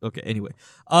late. Okay, anyway.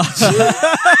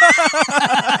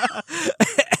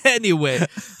 Anyway,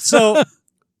 so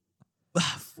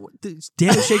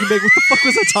damn it, Shake and Bake, what the fuck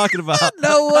was I talking about?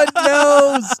 No one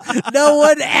knows. No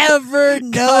one ever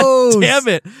knows. God damn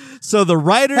it. So the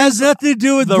writers has nothing to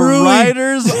do with the brewing.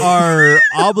 writers are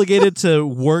obligated to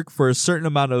work for a certain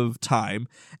amount of time,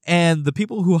 and the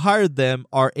people who hired them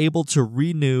are able to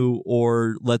renew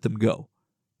or let them go,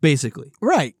 basically.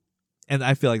 Right. And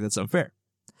I feel like that's unfair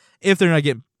if they're not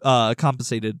getting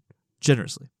compensated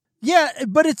generously. Yeah,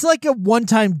 but it's like a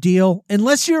one-time deal.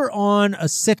 Unless you're on a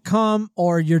sitcom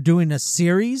or you're doing a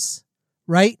series,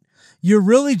 right? You're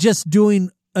really just doing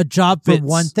a job for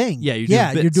one thing. Yeah,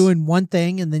 you're doing one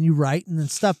thing and then you write and then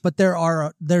stuff. But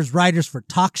there's writers for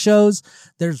talk shows.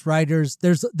 There's writers.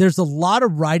 There's a lot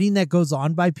of writing that goes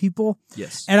on by people.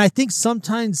 Yes. And I think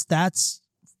sometimes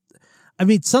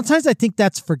sometimes I think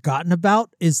that's forgotten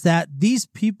about, is that these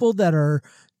people that are,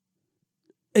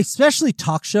 especially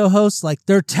talk show hosts, like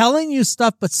they're telling you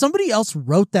stuff, but somebody else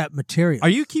wrote that material. Are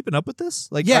you keeping up with this?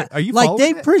 Like, yeah, are you like they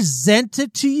it? present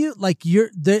it to you like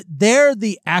they're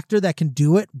the actor that can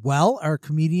do it well, or a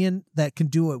comedian that can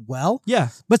do it well. Yeah,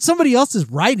 but somebody else is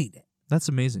writing it. That's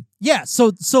amazing. Yeah, so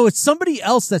it's somebody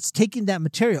else that's taking that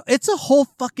material. It's a whole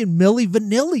fucking Milli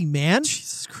Vanilli, man.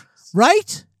 Jesus Christ,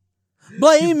 right?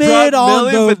 Blame it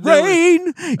on the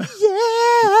rain.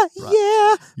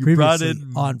 Yeah. You brought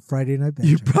in on Friday Night Banter.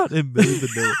 You brought in Milli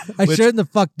Vanilli. I sure in the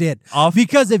fuck did.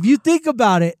 Because if you think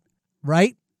about it,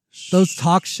 right? Those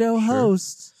talk show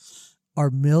hosts are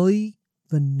Milli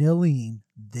Vanilliing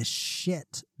this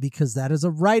shit, because that is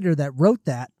a writer that wrote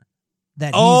that he's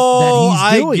doing.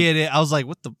 I get it. I was like,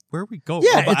 where are we going?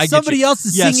 Yeah, it's somebody else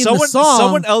is singing the song.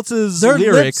 Someone else's they're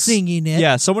lyrics. Lip singing it.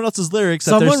 Yeah, someone else's lyrics.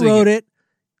 Someone wrote it.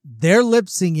 They're lip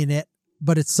singing it,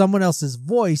 but it's someone else's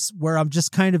voice, where I'm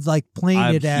just kind of like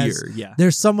playing it as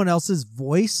there's someone else's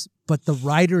voice, but the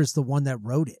writer is the one that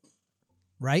wrote it.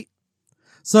 Right?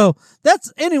 So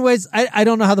anyways, I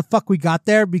don't know how the fuck we got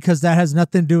there, because that has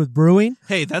nothing to do with brewing.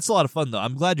 Hey, that's a lot of fun though.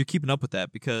 I'm glad you're keeping up with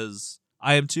that, because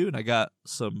I am too, and I got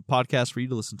some podcasts for you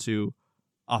to listen to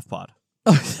off pod.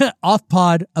 Off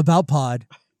pod, about pod,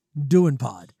 doing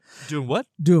pod. Doing what?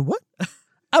 Doing what?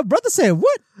 Brother said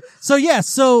what?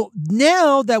 So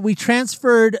now that we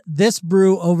transferred this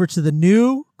brew over to the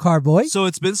new Carboy. So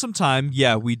it's been some time.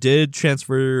 Yeah, we did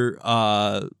transfer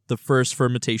the first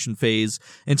fermentation phase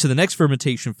into the next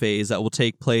fermentation phase that will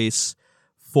take place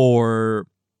for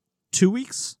 2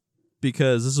 weeks,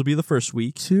 because this will be the first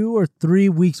week. 2 or 3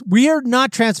 weeks. We are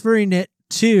not transferring it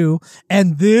to,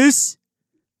 and this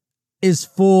is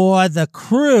for the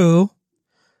crew.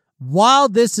 While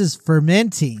this is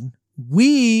fermenting,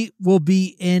 we will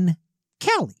be in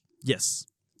Cali. Yes.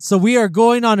 So we are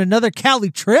going on another Cali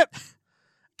trip.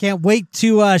 Can't wait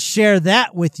to share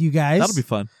that with you guys. That'll be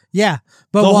fun. Yeah.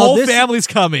 But the whole family's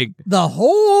coming. The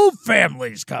whole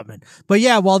family's coming. But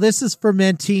yeah, while this is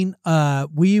fermenting,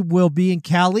 we will be in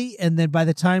Cali. And then by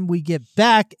the time we get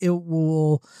back, it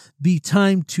will be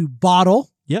time to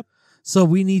bottle. Yep. So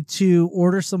we need to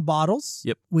order some bottles.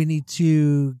 Yep. We need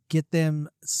to get them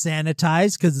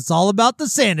sanitized, because it's all about the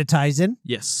sanitizing.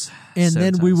 Yes. And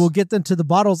then we will get them to the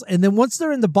bottles. And then once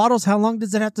they're in the bottles, how long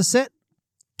does it have to sit?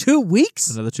 2 weeks?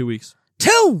 Another 2 weeks.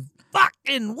 2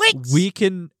 fucking weeks. We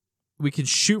can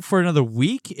shoot for another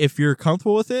week if you're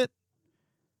comfortable with it.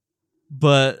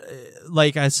 But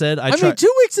like I said, I mean,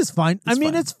 2 weeks is fine.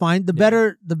 It's fine. The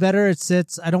better it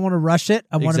sits. I don't want to rush it.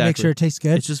 I want to make sure it tastes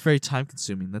good. It's just very time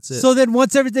consuming. That's it. So then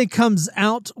once everything comes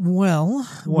out we will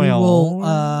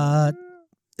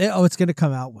it's going to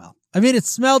come out well. I mean, it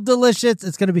smelled delicious.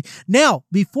 It's going to be. Now,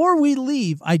 before we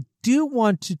leave, I do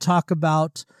want to talk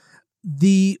about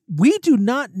we do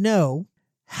not know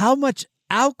how much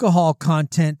alcohol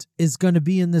content is going to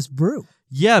be in this brew.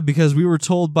 Yeah, because we were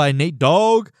told by Nate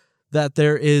Dogg that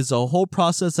there is a whole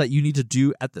process that you need to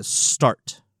do at the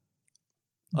start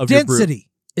of your brew. Density.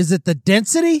 Is it the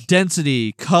density?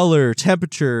 Density, color,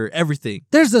 temperature, everything.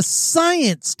 There's a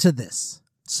science to this.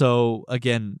 So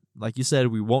again, like you said,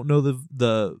 we won't know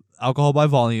the alcohol by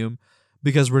volume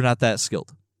because we're not that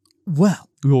skilled. Well,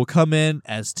 We will come in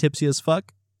as tipsy as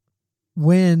fuck.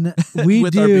 when we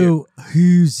With our beer. do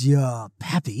Who's Your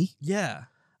Pappy, Yeah.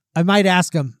 I might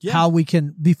ask him Yeah. how we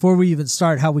can, before we even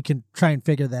start, how we can try and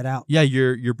figure that out. Yeah,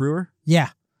 your brewer? Yeah.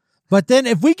 But then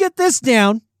if we get this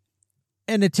down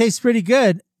and it tastes pretty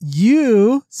good,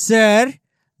 you said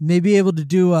maybe able to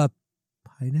do a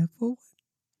pineapple?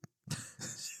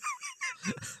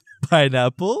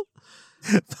 Pineapple?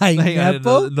 Hang on,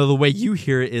 Pineapple? no, the way you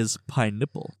hear it is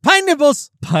pineapple. Pine nipples.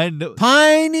 Pineapple.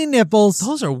 Piney nipples.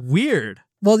 Those are weird.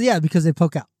 Well, yeah, because they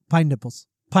poke out. Pine nipples.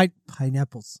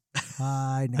 Pineapples.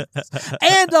 Pineapples.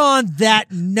 And on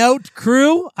that note,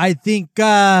 crew, I think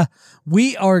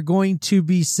we are going to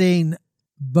be saying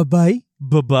bye-bye.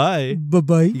 Bye-bye.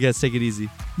 Bye-bye. You guys take it easy.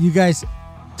 You guys,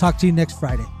 talk to you next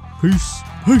Friday. Peace.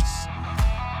 Peace.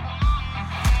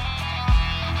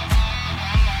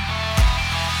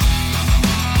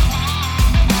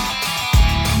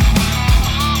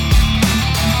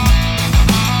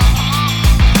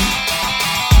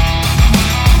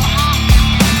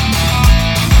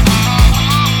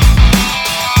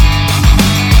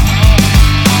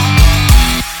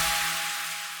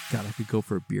 God, I could go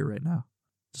for a beer right now.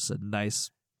 Just a nice,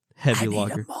 heavy I need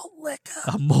lager. a malt liquor.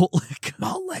 A malt liquor.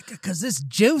 Malt liquor, because this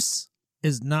juice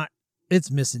is not, it's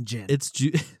missing gin. It's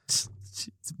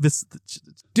it's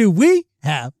Do we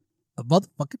have a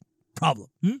motherfucking problem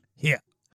here?